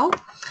Ed now.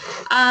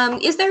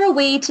 Is there a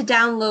way to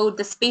download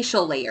the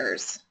spatial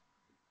layers?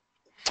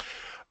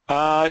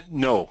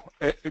 No.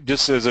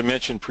 Just as I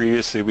mentioned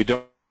previously, we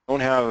don't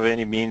have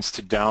any means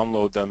to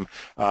download them.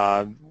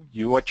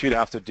 What you'd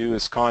have to do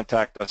is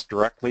contact us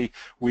directly.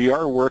 We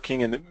are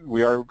in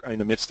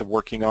the midst of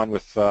working on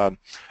with the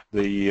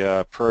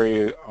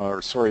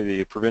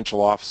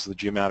Provincial Office of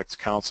the Geomatics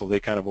Council. They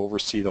kind of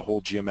oversee the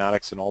whole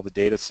geomatics and all the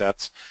data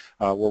sets.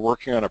 We're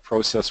working on a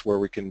process where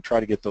we can try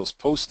to get those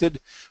posted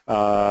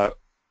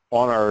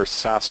on our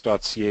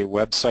sask.ca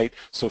website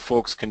so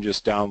folks can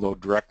just download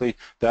directly.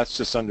 That's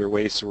just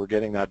underway, so we're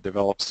getting that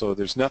developed. So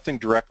there's nothing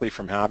directly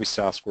from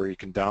HABISask where you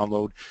can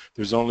download.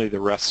 There's only the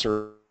REST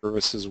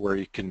services where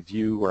you can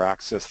view or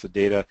access the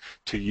data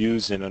to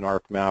use in an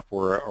ArcMap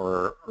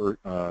or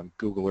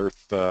Google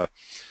Earth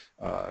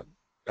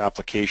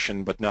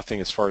application, but nothing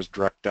as far as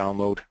direct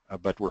download,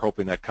 but we're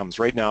hoping that comes.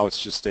 Right now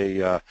it's just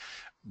a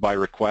by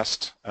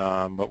request,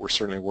 but we're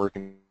certainly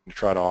working to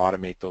try to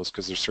automate those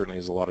because there certainly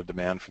is a lot of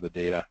demand for the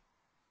data.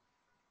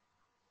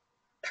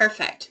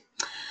 Perfect.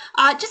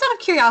 Just out of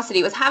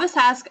curiosity, was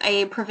HABISask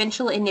a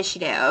provincial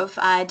initiative?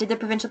 Did the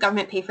provincial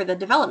government pay for the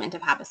development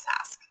of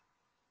HABISask?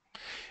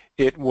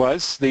 It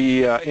was.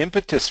 The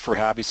impetus for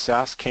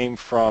HABISask came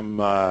from,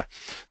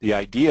 the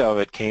idea of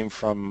it came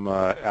from,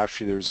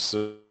 actually there's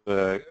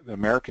the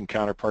American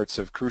counterparts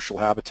of crucial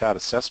habitat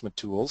assessment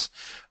tools.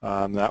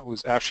 That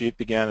was actually, it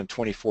began in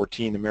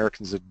 2014. The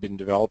Americans had been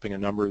developing a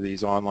number of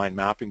these online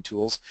mapping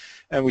tools,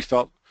 and we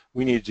felt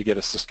we needed to get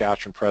a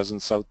Saskatchewan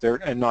presence out there,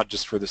 and not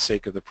just for the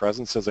sake of the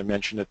presence, as I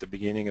mentioned at the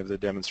beginning of the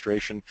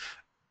demonstration,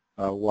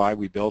 why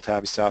we built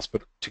HABISask,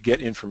 but to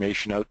get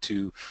information out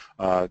to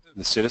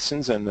the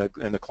citizens and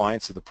the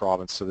clients of the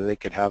province so that they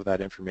could have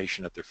that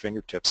information at their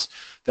fingertips.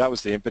 That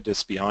was the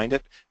impetus behind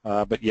it.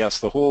 But yes,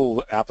 the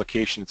whole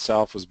application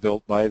itself was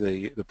built by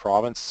the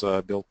province,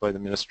 built by the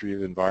Ministry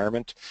of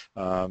Environment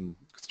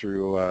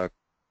through a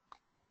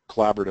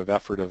collaborative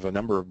effort of a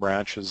number of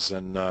branches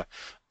and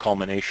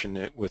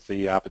culmination with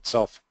the app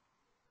itself.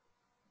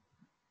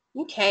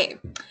 Okay.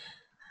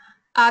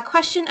 A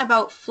question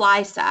about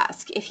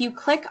FlySask. If you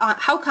click on,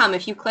 how come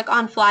if you click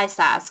on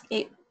FlySask,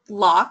 it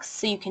locks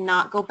so you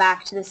cannot go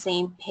back to the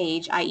same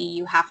page, i.e.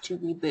 you have to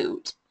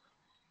reboot?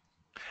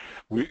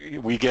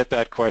 We get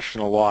that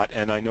question a lot,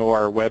 and I know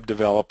our web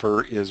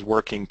developer is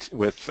working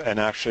with, and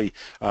actually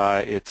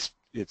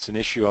it's an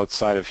issue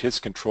outside of his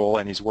control,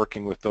 and he's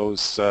working with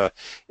those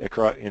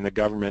in the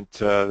government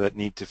that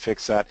need to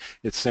fix that.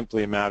 It's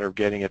simply a matter of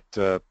getting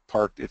it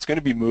parked. It's going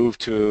to be moved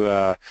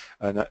to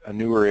a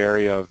newer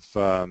area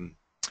of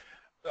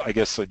I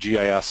guess a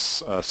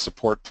GIS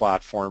support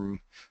platform,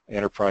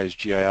 enterprise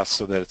GIS,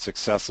 so that it's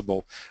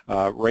accessible.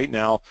 Right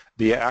now,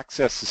 the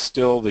access is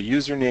still, the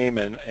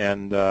username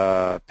and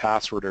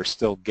password are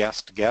still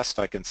guest.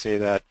 I can say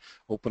that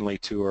openly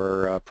to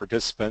our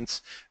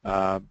participants,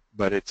 but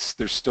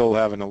they're still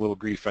having a little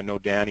grief. I know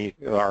Danny,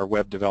 our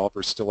web developer,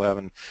 is still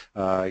having,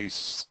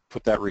 he's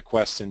put that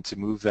request in to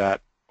move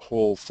that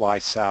whole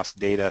FlySask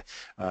data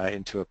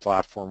into a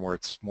platform where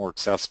it's more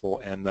accessible,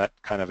 and that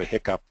kind of a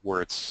hiccup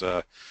where it's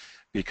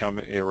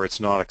or it's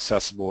not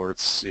accessible, or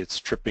it's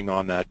tripping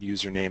on that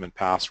username and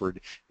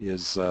password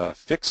is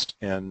fixed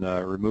and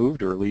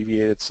removed or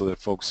alleviated so that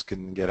folks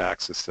can get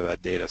access to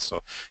that data.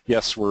 So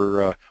yes,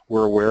 we're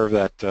aware of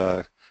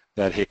that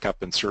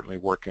hiccup and certainly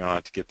working on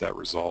it to get that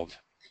resolved.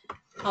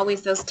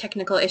 Always those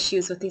technical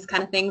issues with these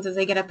kind of things as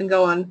they get up and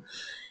going.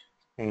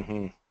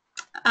 Mm-hmm.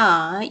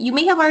 You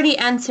may have already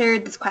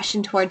answered this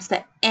question towards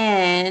the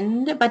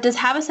end, but does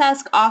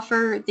HABISask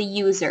offer the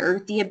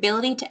user the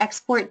ability to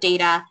export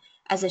data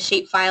as a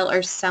shapefile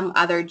or some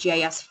other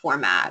GIS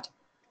format?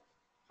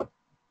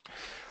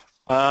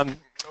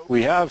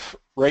 We have,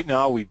 right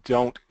now we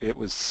don't. It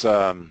was,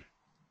 there's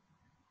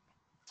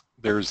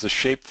the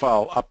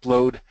shapefile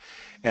upload,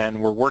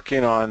 and we're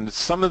working on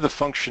some of the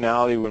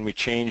functionality. When we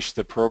changed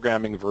the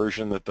programming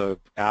version that the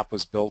app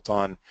was built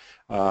on,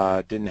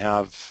 didn't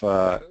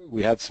have,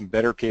 we had some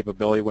better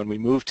capability. When we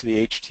moved to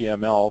the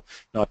HTML,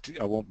 I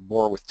won't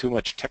bore with too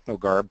much techno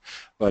garb,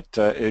 but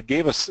it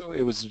gave us,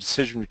 it was a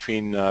decision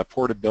between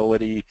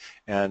portability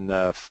and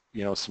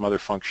some other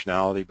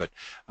functionality, but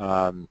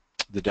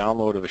the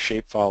download of a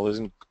shapefile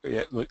isn't,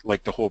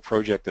 like the whole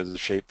project as a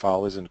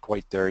shapefile isn't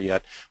quite there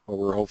yet, but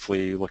we're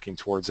hopefully looking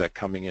towards that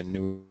coming in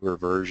newer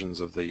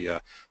versions of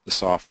the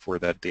software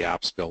that the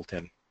app's built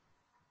in.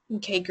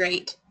 Okay,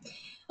 great.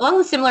 Along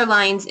the similar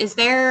lines, is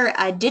there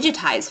a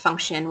digitize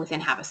function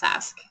within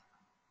HABISask?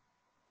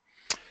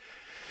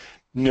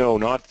 No,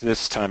 not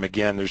this time.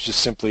 Again, there's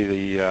just simply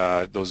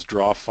the those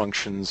draw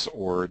functions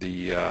or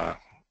the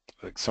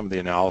like some of the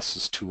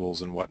analysis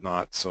tools and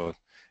whatnot. So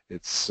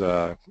it's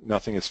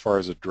nothing as far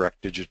as a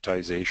direct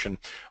digitization.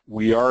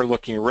 We are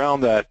looking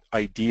around that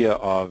idea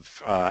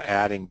of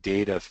adding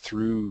data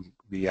through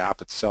the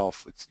app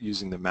itself. It's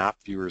using the map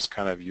viewer as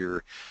kind of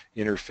your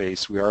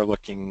interface.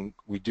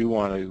 We do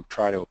want to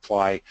try to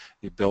apply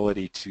the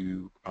ability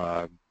to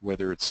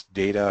whether it's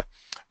data,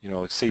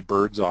 say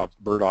bird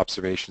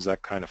observations,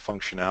 that kind of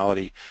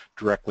functionality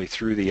directly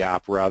through the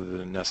app rather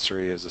than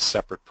necessarily as a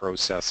separate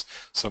process.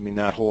 So I mean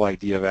that whole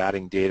idea of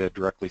adding data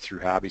directly through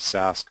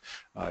HABISask,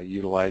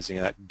 utilizing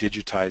that,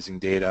 digitizing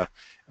data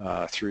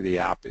through the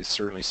app is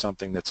certainly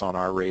something that's on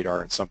our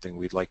radar and something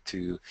we'd like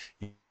to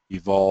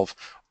evolve.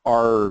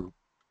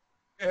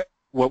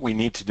 What we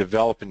need to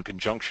develop in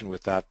conjunction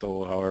with that,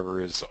 though, however,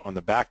 is on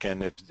the back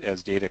end,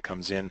 as data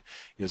comes in,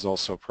 is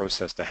also a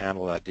process to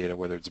handle that data,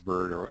 whether it's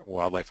bird or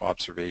wildlife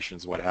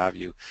observations, what have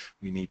you.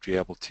 We need to be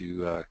able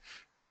to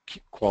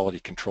quality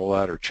control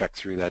that or check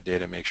through that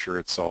data, make sure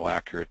it's all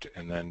accurate,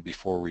 and then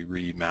before we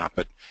remap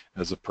it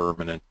as a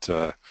permanent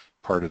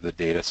part of the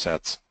data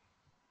sets.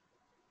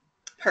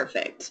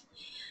 Perfect.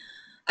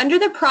 Under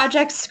the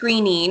project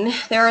screening,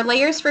 there are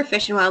layers for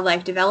Fish and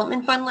Wildlife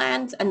Development Fund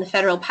lands and the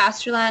federal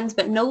pasture lands,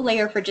 but no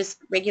layer for just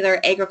regular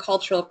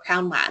agricultural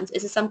crown lands.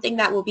 Is this something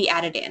that will be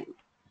added in?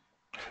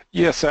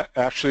 Yes,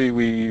 actually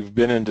we've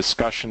been in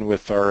discussion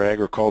with our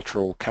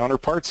agricultural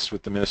counterparts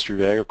with the Ministry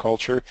of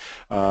Agriculture.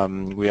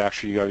 We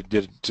actually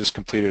just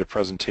completed a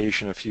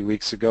presentation a few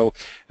weeks ago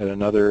at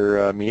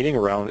another meeting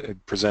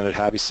presented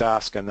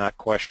HABISask, and that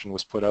question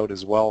was put out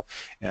as well.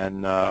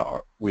 And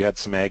we had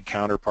some ag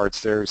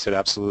counterparts there who said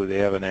absolutely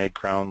they have an ag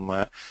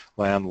crown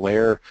land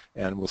layer,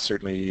 and we'll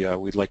certainly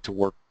we'd like to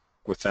work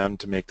with them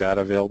to make that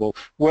available.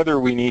 Whether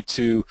we need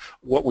to,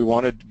 what we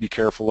want to be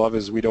careful of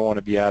is we don't want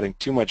to be adding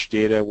too much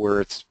data where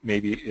it's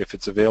maybe if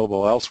it's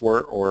available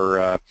elsewhere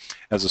or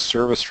as a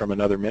service from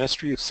another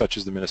ministry, such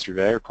as the Ministry of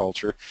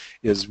Agriculture,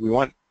 is we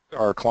want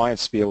our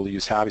clients to be able to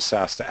use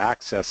HABISask to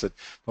access it,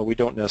 but we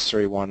don't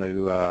necessarily want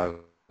to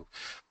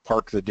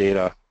park the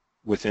data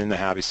within the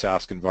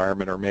HABISask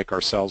environment or make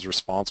ourselves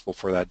responsible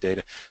for that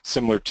data,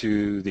 similar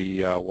to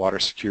the Water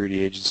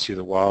Security Agency,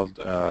 the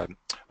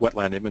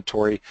Wetland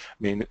Inventory. I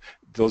mean,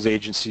 those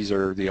agencies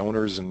are the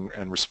owners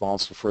and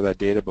responsible for that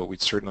data, but we'd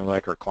certainly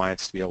like our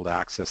clients to be able to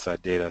access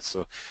that data.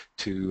 So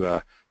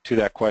to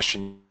that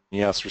question,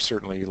 yes, we're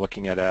certainly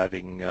looking at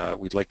adding,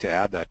 we'd like to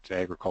add that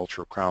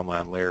agricultural crown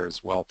land layer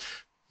as well.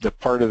 The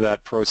part of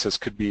that process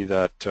could be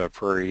that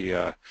prairie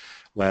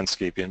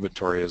landscape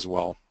inventory as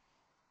well.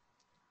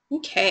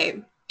 Okay.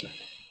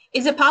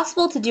 Is it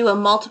possible to do a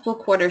multiple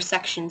quarter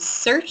section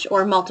search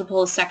or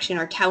multiple section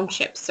or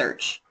township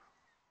search?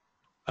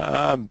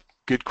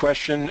 Good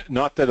question.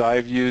 Not that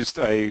I've used.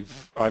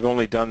 I've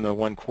only done the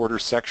 1 quarter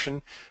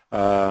section.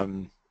 I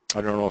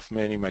don't know if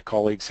many of my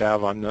colleagues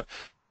have.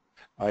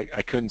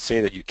 I couldn't say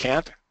that you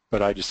can't,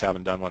 but I just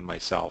haven't done one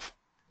myself.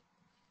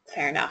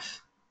 Fair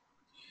enough.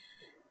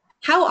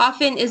 How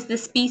often is the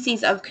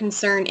species of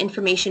concern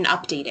information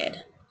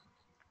updated?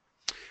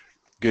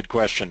 Good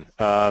question.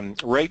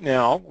 Right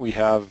now we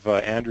have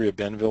Andrea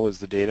Benville as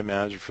the data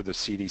manager for the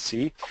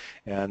CDC,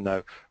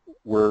 and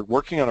we're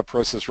working on a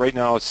process right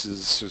now. It's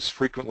as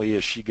frequently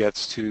as she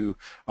gets to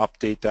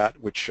update that,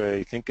 which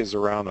I think is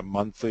around a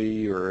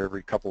monthly or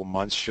every couple of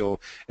months.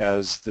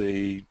 As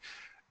the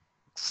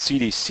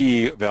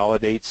CDC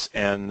validates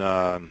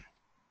and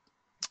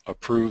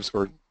approves,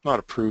 or not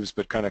approves,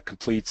 but kind of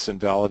completes and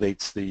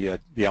validates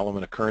the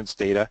element occurrence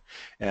data,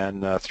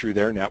 and through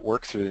their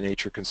network, through the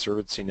Nature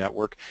Conservancy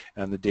network,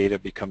 and the data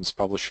becomes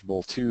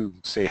publishable to,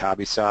 say,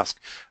 HABISask.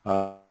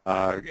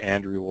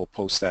 Andrew will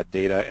post that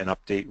data and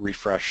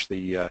refresh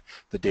the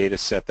data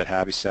set that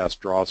HABISask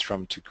draws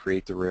from to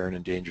create the rare and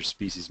endangered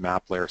species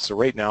map layer. So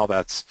right now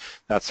that's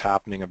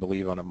happening, I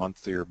believe, on a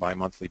monthly or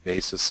bi-monthly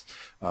basis,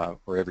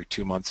 or every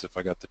 2 months if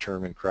I got the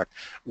term incorrect.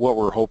 What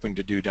we're hoping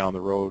to do down the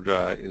road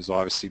is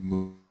obviously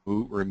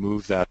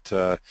remove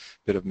that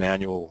bit of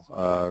manual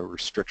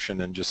restriction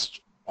and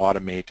just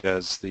automate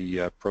as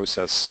the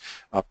process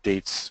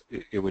updates.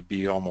 It would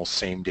be almost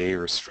same day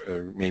or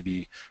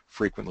maybe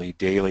frequently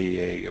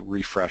daily a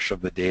refresh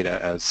of the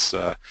data as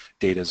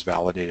data is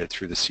validated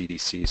through the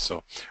CDC.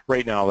 So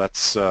right now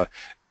that's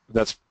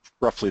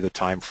roughly the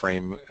time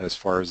frame as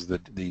far as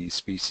the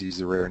species,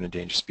 the rare and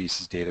endangered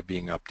species data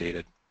being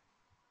updated.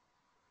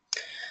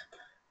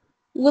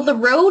 Will the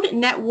road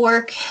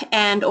network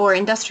and or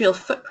industrial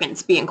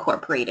footprints be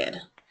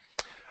incorporated?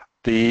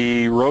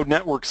 The road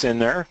network's in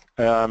there.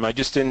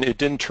 It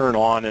didn't turn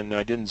on, and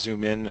I didn't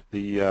zoom in.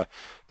 The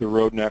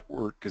road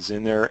network is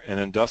in there, and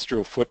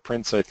industrial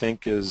footprints, I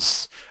think,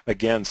 is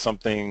again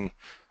something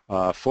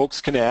folks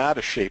can add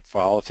a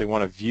shapefile if they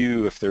want to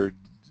view. If they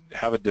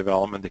have a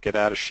development, they could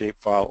add a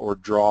shapefile or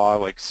draw.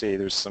 Like, say,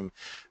 there's some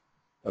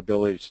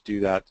ability to do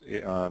that,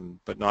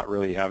 but not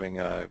really having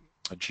a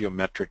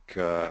geometric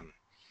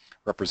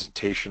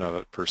representation of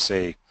it per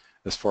se.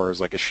 as far as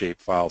like a shape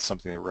file,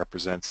 something that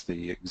represents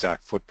the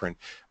exact footprint,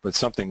 but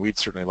something we'd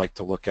certainly like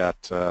to look at,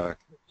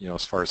 you know,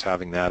 as far as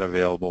having that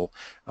available,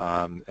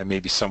 and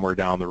maybe somewhere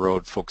down the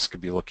road folks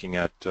could be looking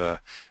at,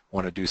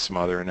 want to do some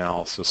other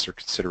analysis or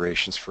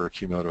considerations for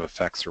cumulative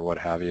effects or what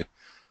have you.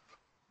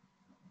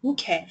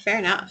 Okay, fair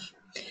enough.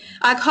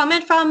 A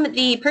comment from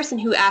the person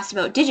who asked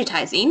about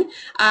digitizing.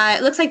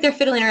 It looks like they're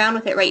fiddling around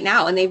with it right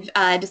now, and they've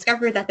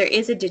discovered that there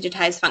is a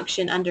digitize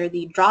function under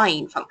the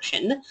drawing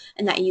function,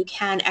 and that you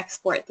can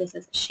export this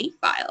as a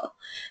shapefile.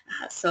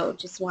 So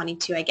just wanting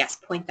to, I guess,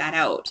 point that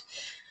out.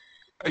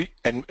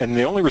 And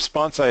the only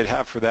response I'd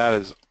have for that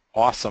is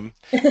awesome.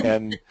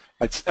 And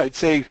I'd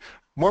say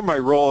more my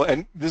role,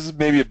 and this is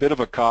maybe a bit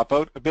of a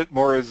cop-out, a bit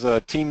more as a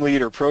team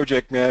lead or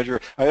project manager.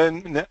 I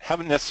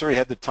haven't necessarily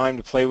had the time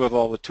to play with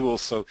all the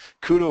tools, so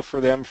kudos for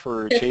them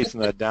for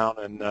chasing that down,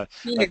 and I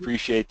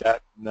appreciate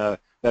that. And,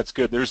 that's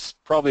good. There's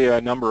probably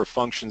a number of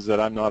functions that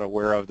I'm not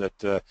aware of that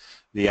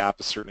the app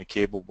is certainly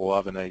capable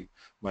of, and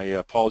my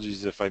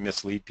apologies if I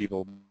mislead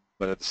people,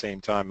 but at the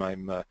same time,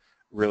 I'm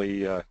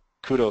really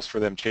kudos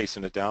for them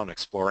chasing it down,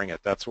 exploring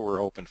it. That's what we're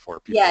hoping for.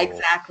 People yeah,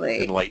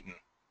 exactly. Enlighten.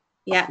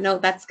 Yeah, no,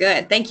 that's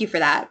good. Thank you for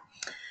that.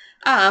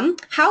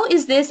 How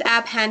is this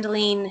app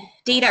handling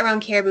data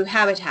around caribou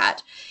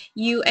habitat?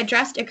 You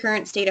addressed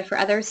occurrence data for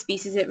other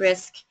species at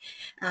risk,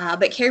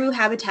 but caribou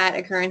habitat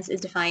occurrence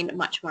is defined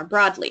much more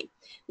broadly.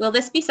 Will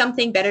this be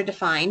something better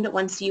defined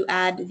once you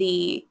add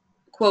the,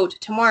 quote,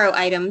 tomorrow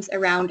items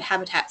around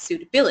habitat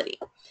suitability?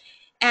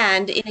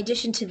 And in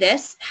addition to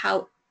this,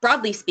 how,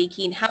 broadly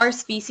speaking, how are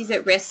species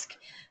at risk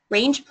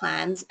range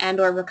plans and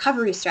or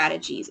recovery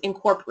strategies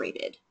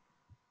incorporated?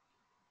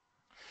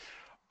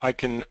 I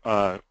can,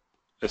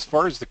 as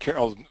far as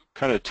I'll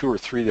kind of 2 or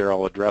 3 there,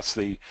 I'll address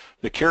the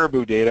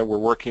caribou data. We're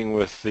working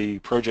with the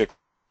project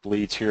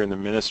leads here in the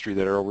ministry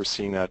that are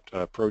overseeing that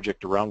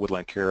project around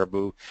woodland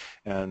caribou,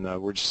 and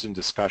we're just in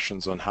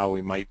discussions on how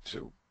we might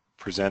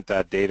present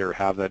that data or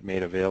have that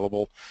made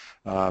available.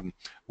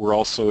 We're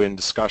also in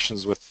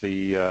discussions with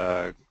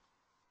the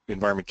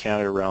Environment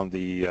Canada around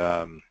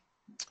the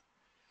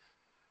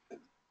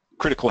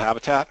critical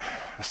habitat,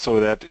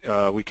 so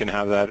that we can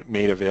have that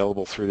made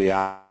available through the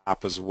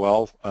app as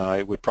well.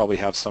 It would probably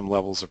have some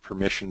levels of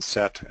permission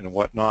set and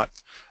whatnot.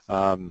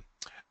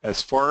 As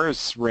far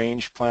as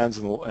range plans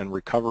and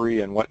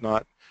recovery and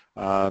whatnot,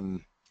 I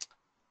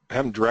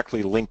haven't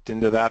directly linked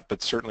into that,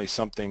 but certainly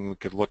something we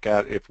could look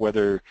at if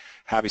whether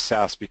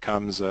HABISask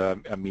becomes a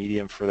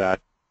medium for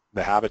that,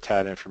 the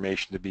habitat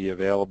information to be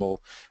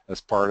available as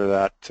part of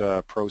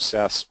that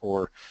process,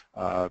 or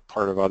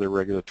part of other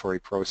regulatory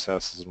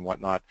processes and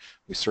whatnot.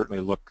 We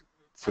certainly look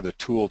for the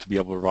tool to be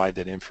able to provide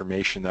that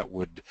information that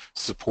would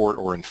support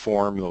or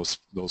inform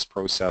those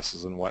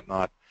processes and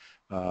whatnot.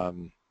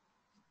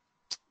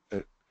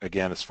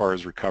 Again, as far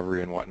as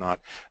recovery and whatnot,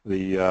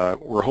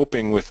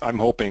 I'm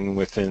hoping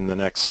within the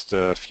next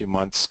few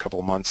months, couple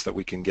of months, that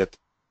we can get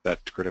that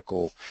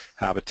critical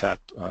habitat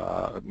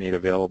made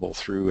available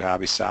through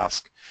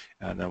HABISask,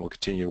 and then we'll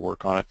continue to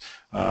work on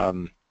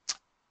it.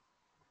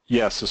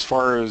 Yes, as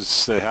far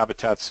as the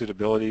habitat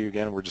suitability,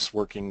 again, we're just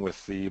working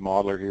with the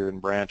modeler here in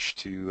Branch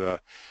to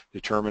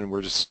determine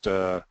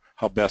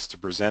how best to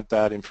present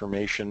that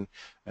information,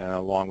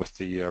 along with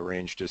the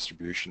range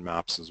distribution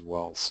maps as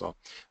well. So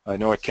I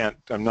know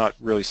I'm not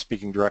really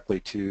speaking directly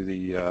to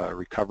the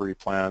recovery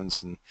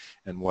plans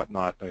and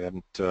whatnot.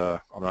 I'm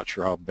not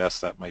sure how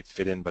best that might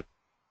fit in, but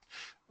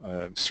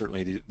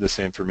certainly this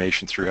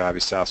information through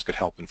HABISask could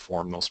help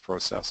inform those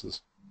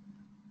processes.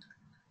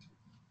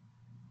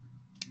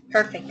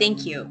 Perfect,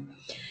 thank you.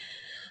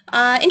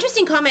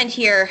 Interesting comment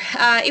here.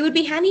 It would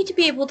be handy to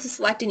be able to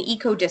select an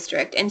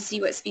eco-district and see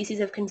what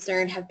species of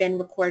concern have been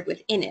recorded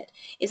within it.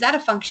 Is that a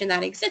function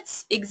that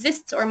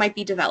exists or might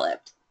be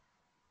developed?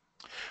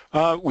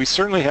 We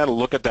certainly had a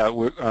look at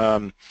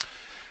that.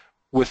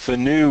 With the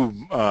new,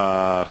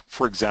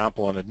 for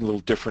example, on a little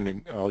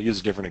different, I'll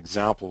use a different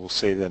example, we'll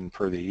say than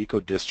per the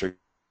eco-district,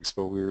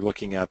 but we were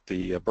looking at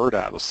the bird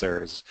atlas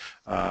there,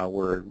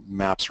 where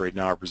maps right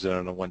now are presented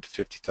on a 1 to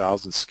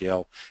 50,000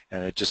 scale,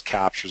 and it just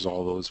captures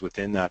all those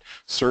within that.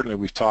 Certainly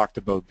we've talked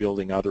about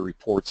building other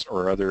reports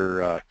or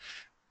other,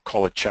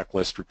 call it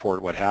checklist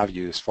report, what have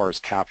you, as far as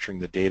capturing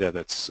the data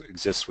that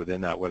exists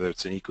within that, whether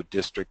it's an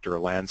eco-district or a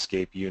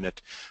landscape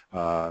unit,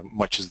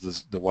 much as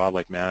the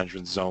wildlife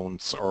management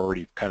zones are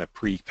already kind of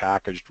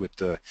pre-packaged with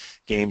the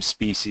game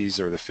species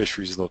or the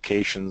fisheries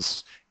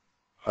locations,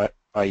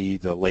 i.e.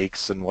 the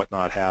lakes and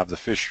whatnot have the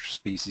fish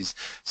species,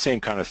 same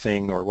kind of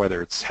thing, or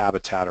whether it's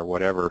habitat or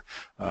whatever.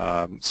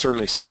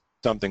 Certainly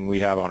something we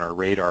have on our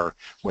radar,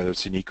 whether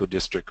it's an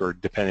eco-district or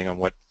depending on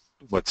what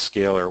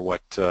scale or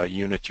what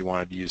unit you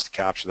wanted to use to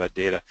capture that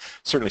data.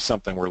 Certainly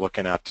something we're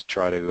looking at to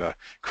try to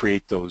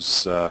create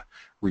those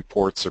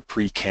reports or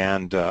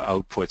pre-canned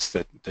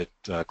outputs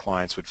that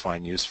clients would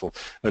find useful.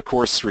 Of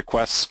course,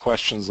 requests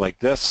questions like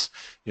this,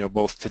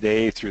 both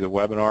today through the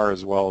webinar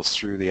as well as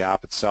through the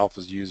app itself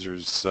as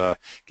users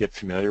get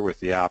familiar with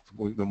the app.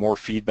 The more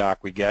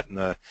feedback we get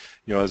and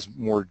as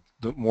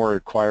the more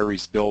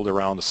inquiries build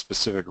around a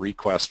specific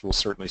request, we'll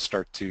certainly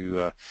start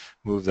to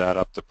move that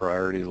up the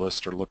priority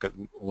list or look at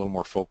a little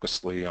more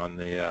focusedly on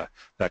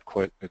that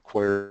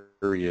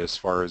query as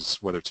far as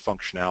whether it's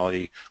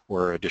functionality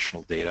or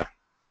additional data.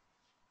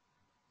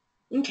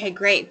 Okay,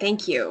 great.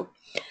 Thank you.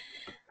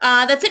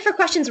 That's it for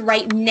questions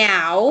right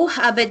now,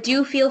 but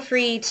do feel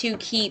free to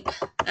keep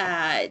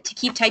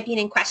typing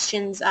in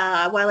questions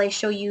while I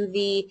show you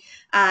the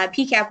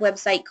PCAP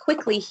website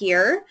quickly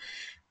here.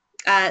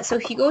 So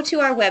if you go to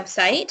our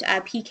website,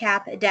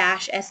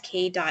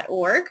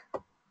 pcap-sk.org,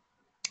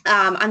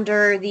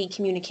 under the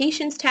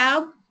Communications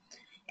tab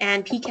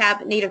and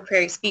PCAP Native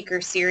Prairie Speaker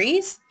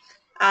Series,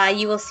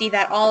 you will see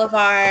that all of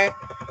our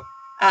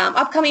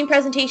upcoming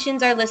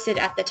presentations are listed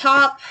at the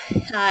top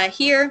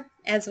here,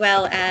 as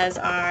well as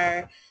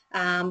our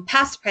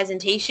past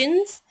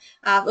presentations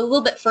a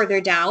little bit further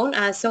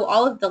down. So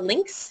all of the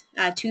links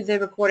to the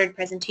recorded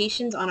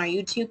presentations on our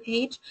YouTube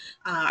page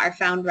are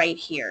found right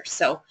here.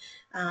 So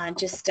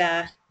just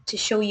to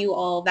show you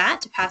all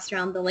that, to pass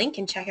around the link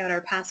and check out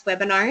our past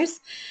webinars.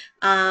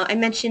 I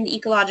mentioned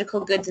Ecological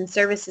Goods and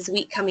Services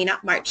Week coming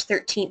up March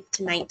 13th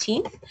to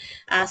 19th.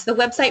 So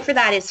the website for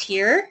that is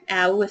here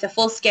with a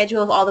full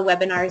schedule of all the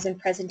webinars and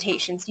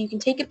presentations. So you can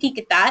take a peek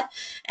at that,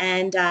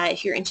 and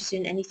if you're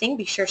interested in anything,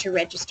 be sure to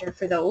register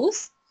for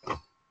those.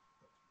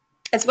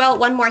 As well,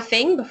 one more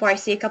thing before I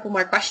see a couple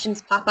more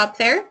questions pop up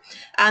there.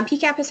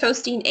 PCAP is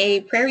hosting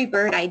a Prairie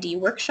Bird ID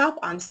workshop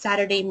on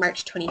Saturday,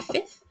 March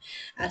 25th.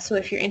 So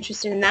if you're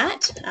interested in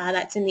that,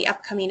 that's in the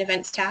upcoming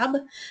events tab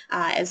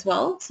as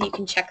well, so you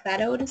can check that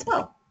out as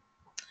well.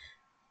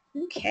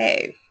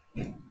 Okay.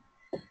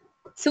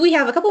 So we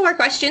have a couple more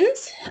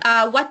questions.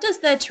 What does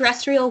the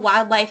terrestrial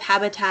wildlife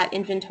habitat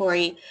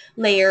inventory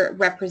layer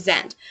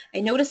represent?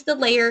 I noticed the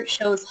layer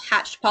shows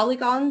hatched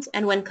polygons,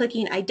 and when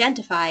clicking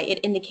identify,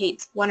 it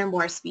indicates one or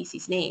more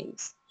species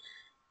names.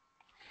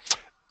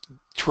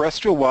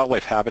 Terrestrial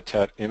wildlife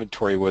habitat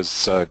inventory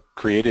was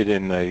created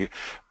in the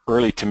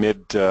early to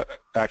mid to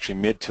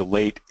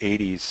late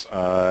 80s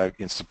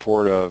in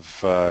support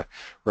of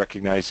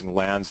recognizing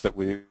lands that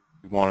we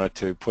wanted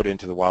to put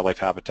into the Wildlife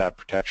Habitat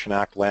Protection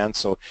Act land.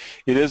 So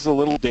it is a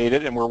little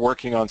dated, and we're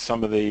working on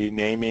some of the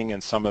naming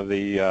and some of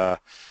the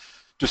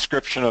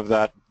description of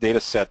that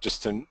data set,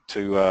 just to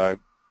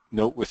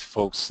note with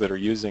folks that are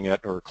using it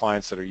or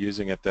clients that are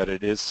using it that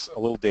it is a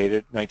little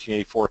dated,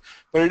 1984,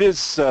 but it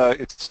is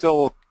it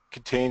still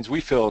contains, we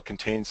feel it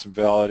contains some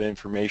valid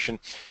information.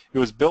 It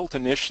was built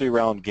initially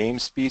around game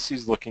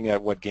species, looking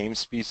at what game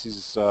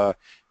species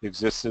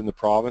existed in the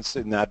province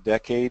in that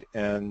decade,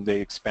 and they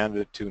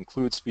expanded it to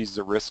include species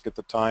at risk at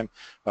the time.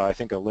 I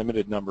think a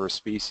limited number of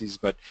species,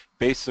 but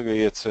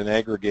basically it's an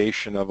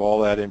aggregation of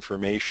all that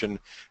information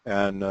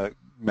and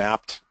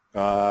mapped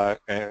per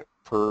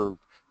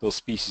those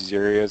species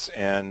areas,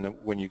 and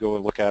when you go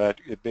and look at it,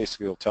 it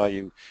basically will tell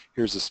you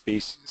here's a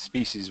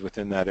species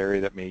within that area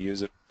that may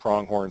use it,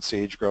 pronghorn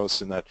sage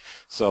grouse in that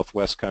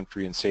southwest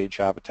country and sage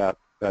habitat,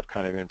 that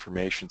kind of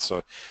information.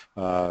 So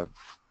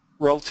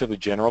relatively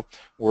general.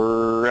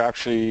 We're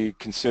actually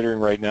considering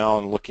right now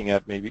and looking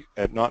at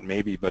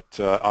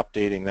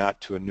updating that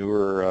to a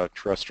newer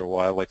terrestrial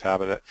wildlife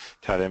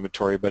habitat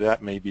inventory, but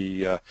that may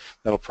be,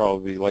 that'll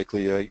probably be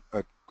likely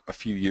a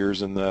few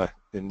years in the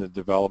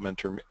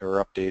development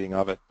or updating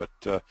of it.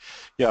 But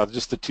yeah,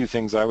 just the two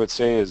things I would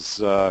say is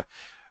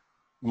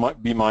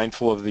be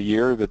mindful of the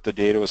year that the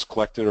data was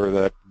collected or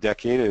that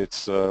decade.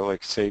 It's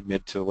like say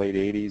mid to late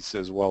 80s,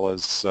 as well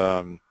as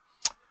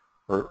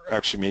or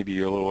actually maybe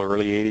a little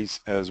early 80s,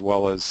 as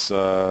well as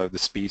the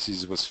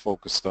species was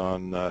focused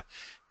on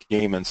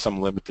game and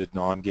some limited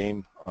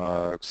non-game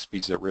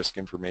species at risk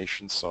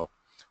information, so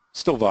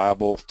still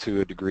viable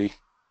to a degree.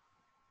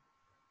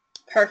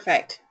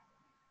 Perfect.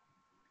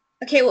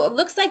 Okay, well, it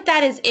looks like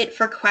that is it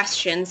for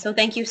questions. So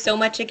thank you so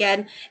much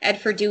again,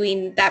 Ed, for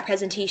doing that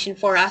presentation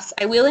for us.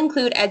 I will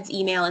include Ed's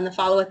email in the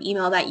follow-up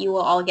email that you will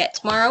all get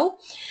tomorrow.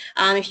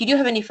 If you do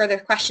have any further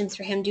questions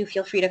for him, do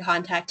feel free to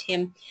contact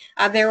him.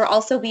 There will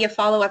also be a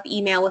follow-up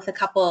email with a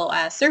couple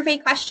survey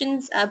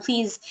questions.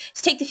 Please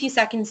just take a few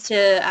seconds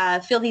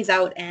to fill these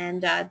out,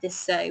 and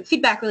this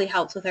feedback really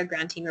helps with our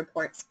granting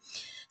reports.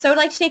 So I would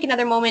like to take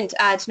another moment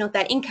to note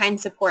that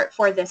in-kind support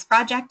for this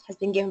project has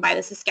been given by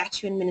the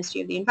Saskatchewan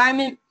Ministry of the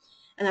Environment,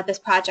 and that this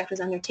project was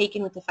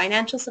undertaken with the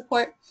financial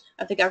support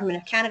of the Government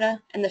of Canada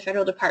and the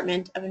Federal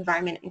Department of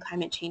Environment and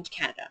Climate Change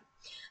Canada.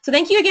 So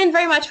thank you again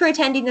very much for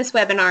attending this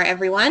webinar,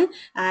 everyone.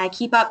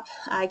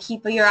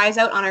 Keep your eyes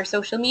out on our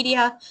social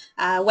media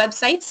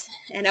websites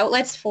and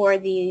outlets for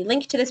the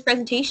link to this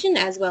presentation,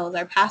 as well as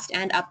our past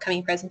and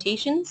upcoming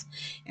presentations.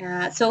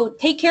 So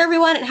take care,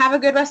 everyone, and have a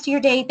good rest of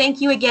your day.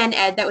 Thank you again,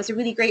 Ed. That was a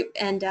really great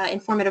and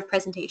informative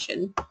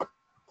presentation.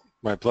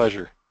 My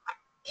pleasure.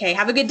 Okay,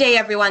 have a good day,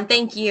 everyone.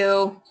 Thank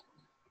you.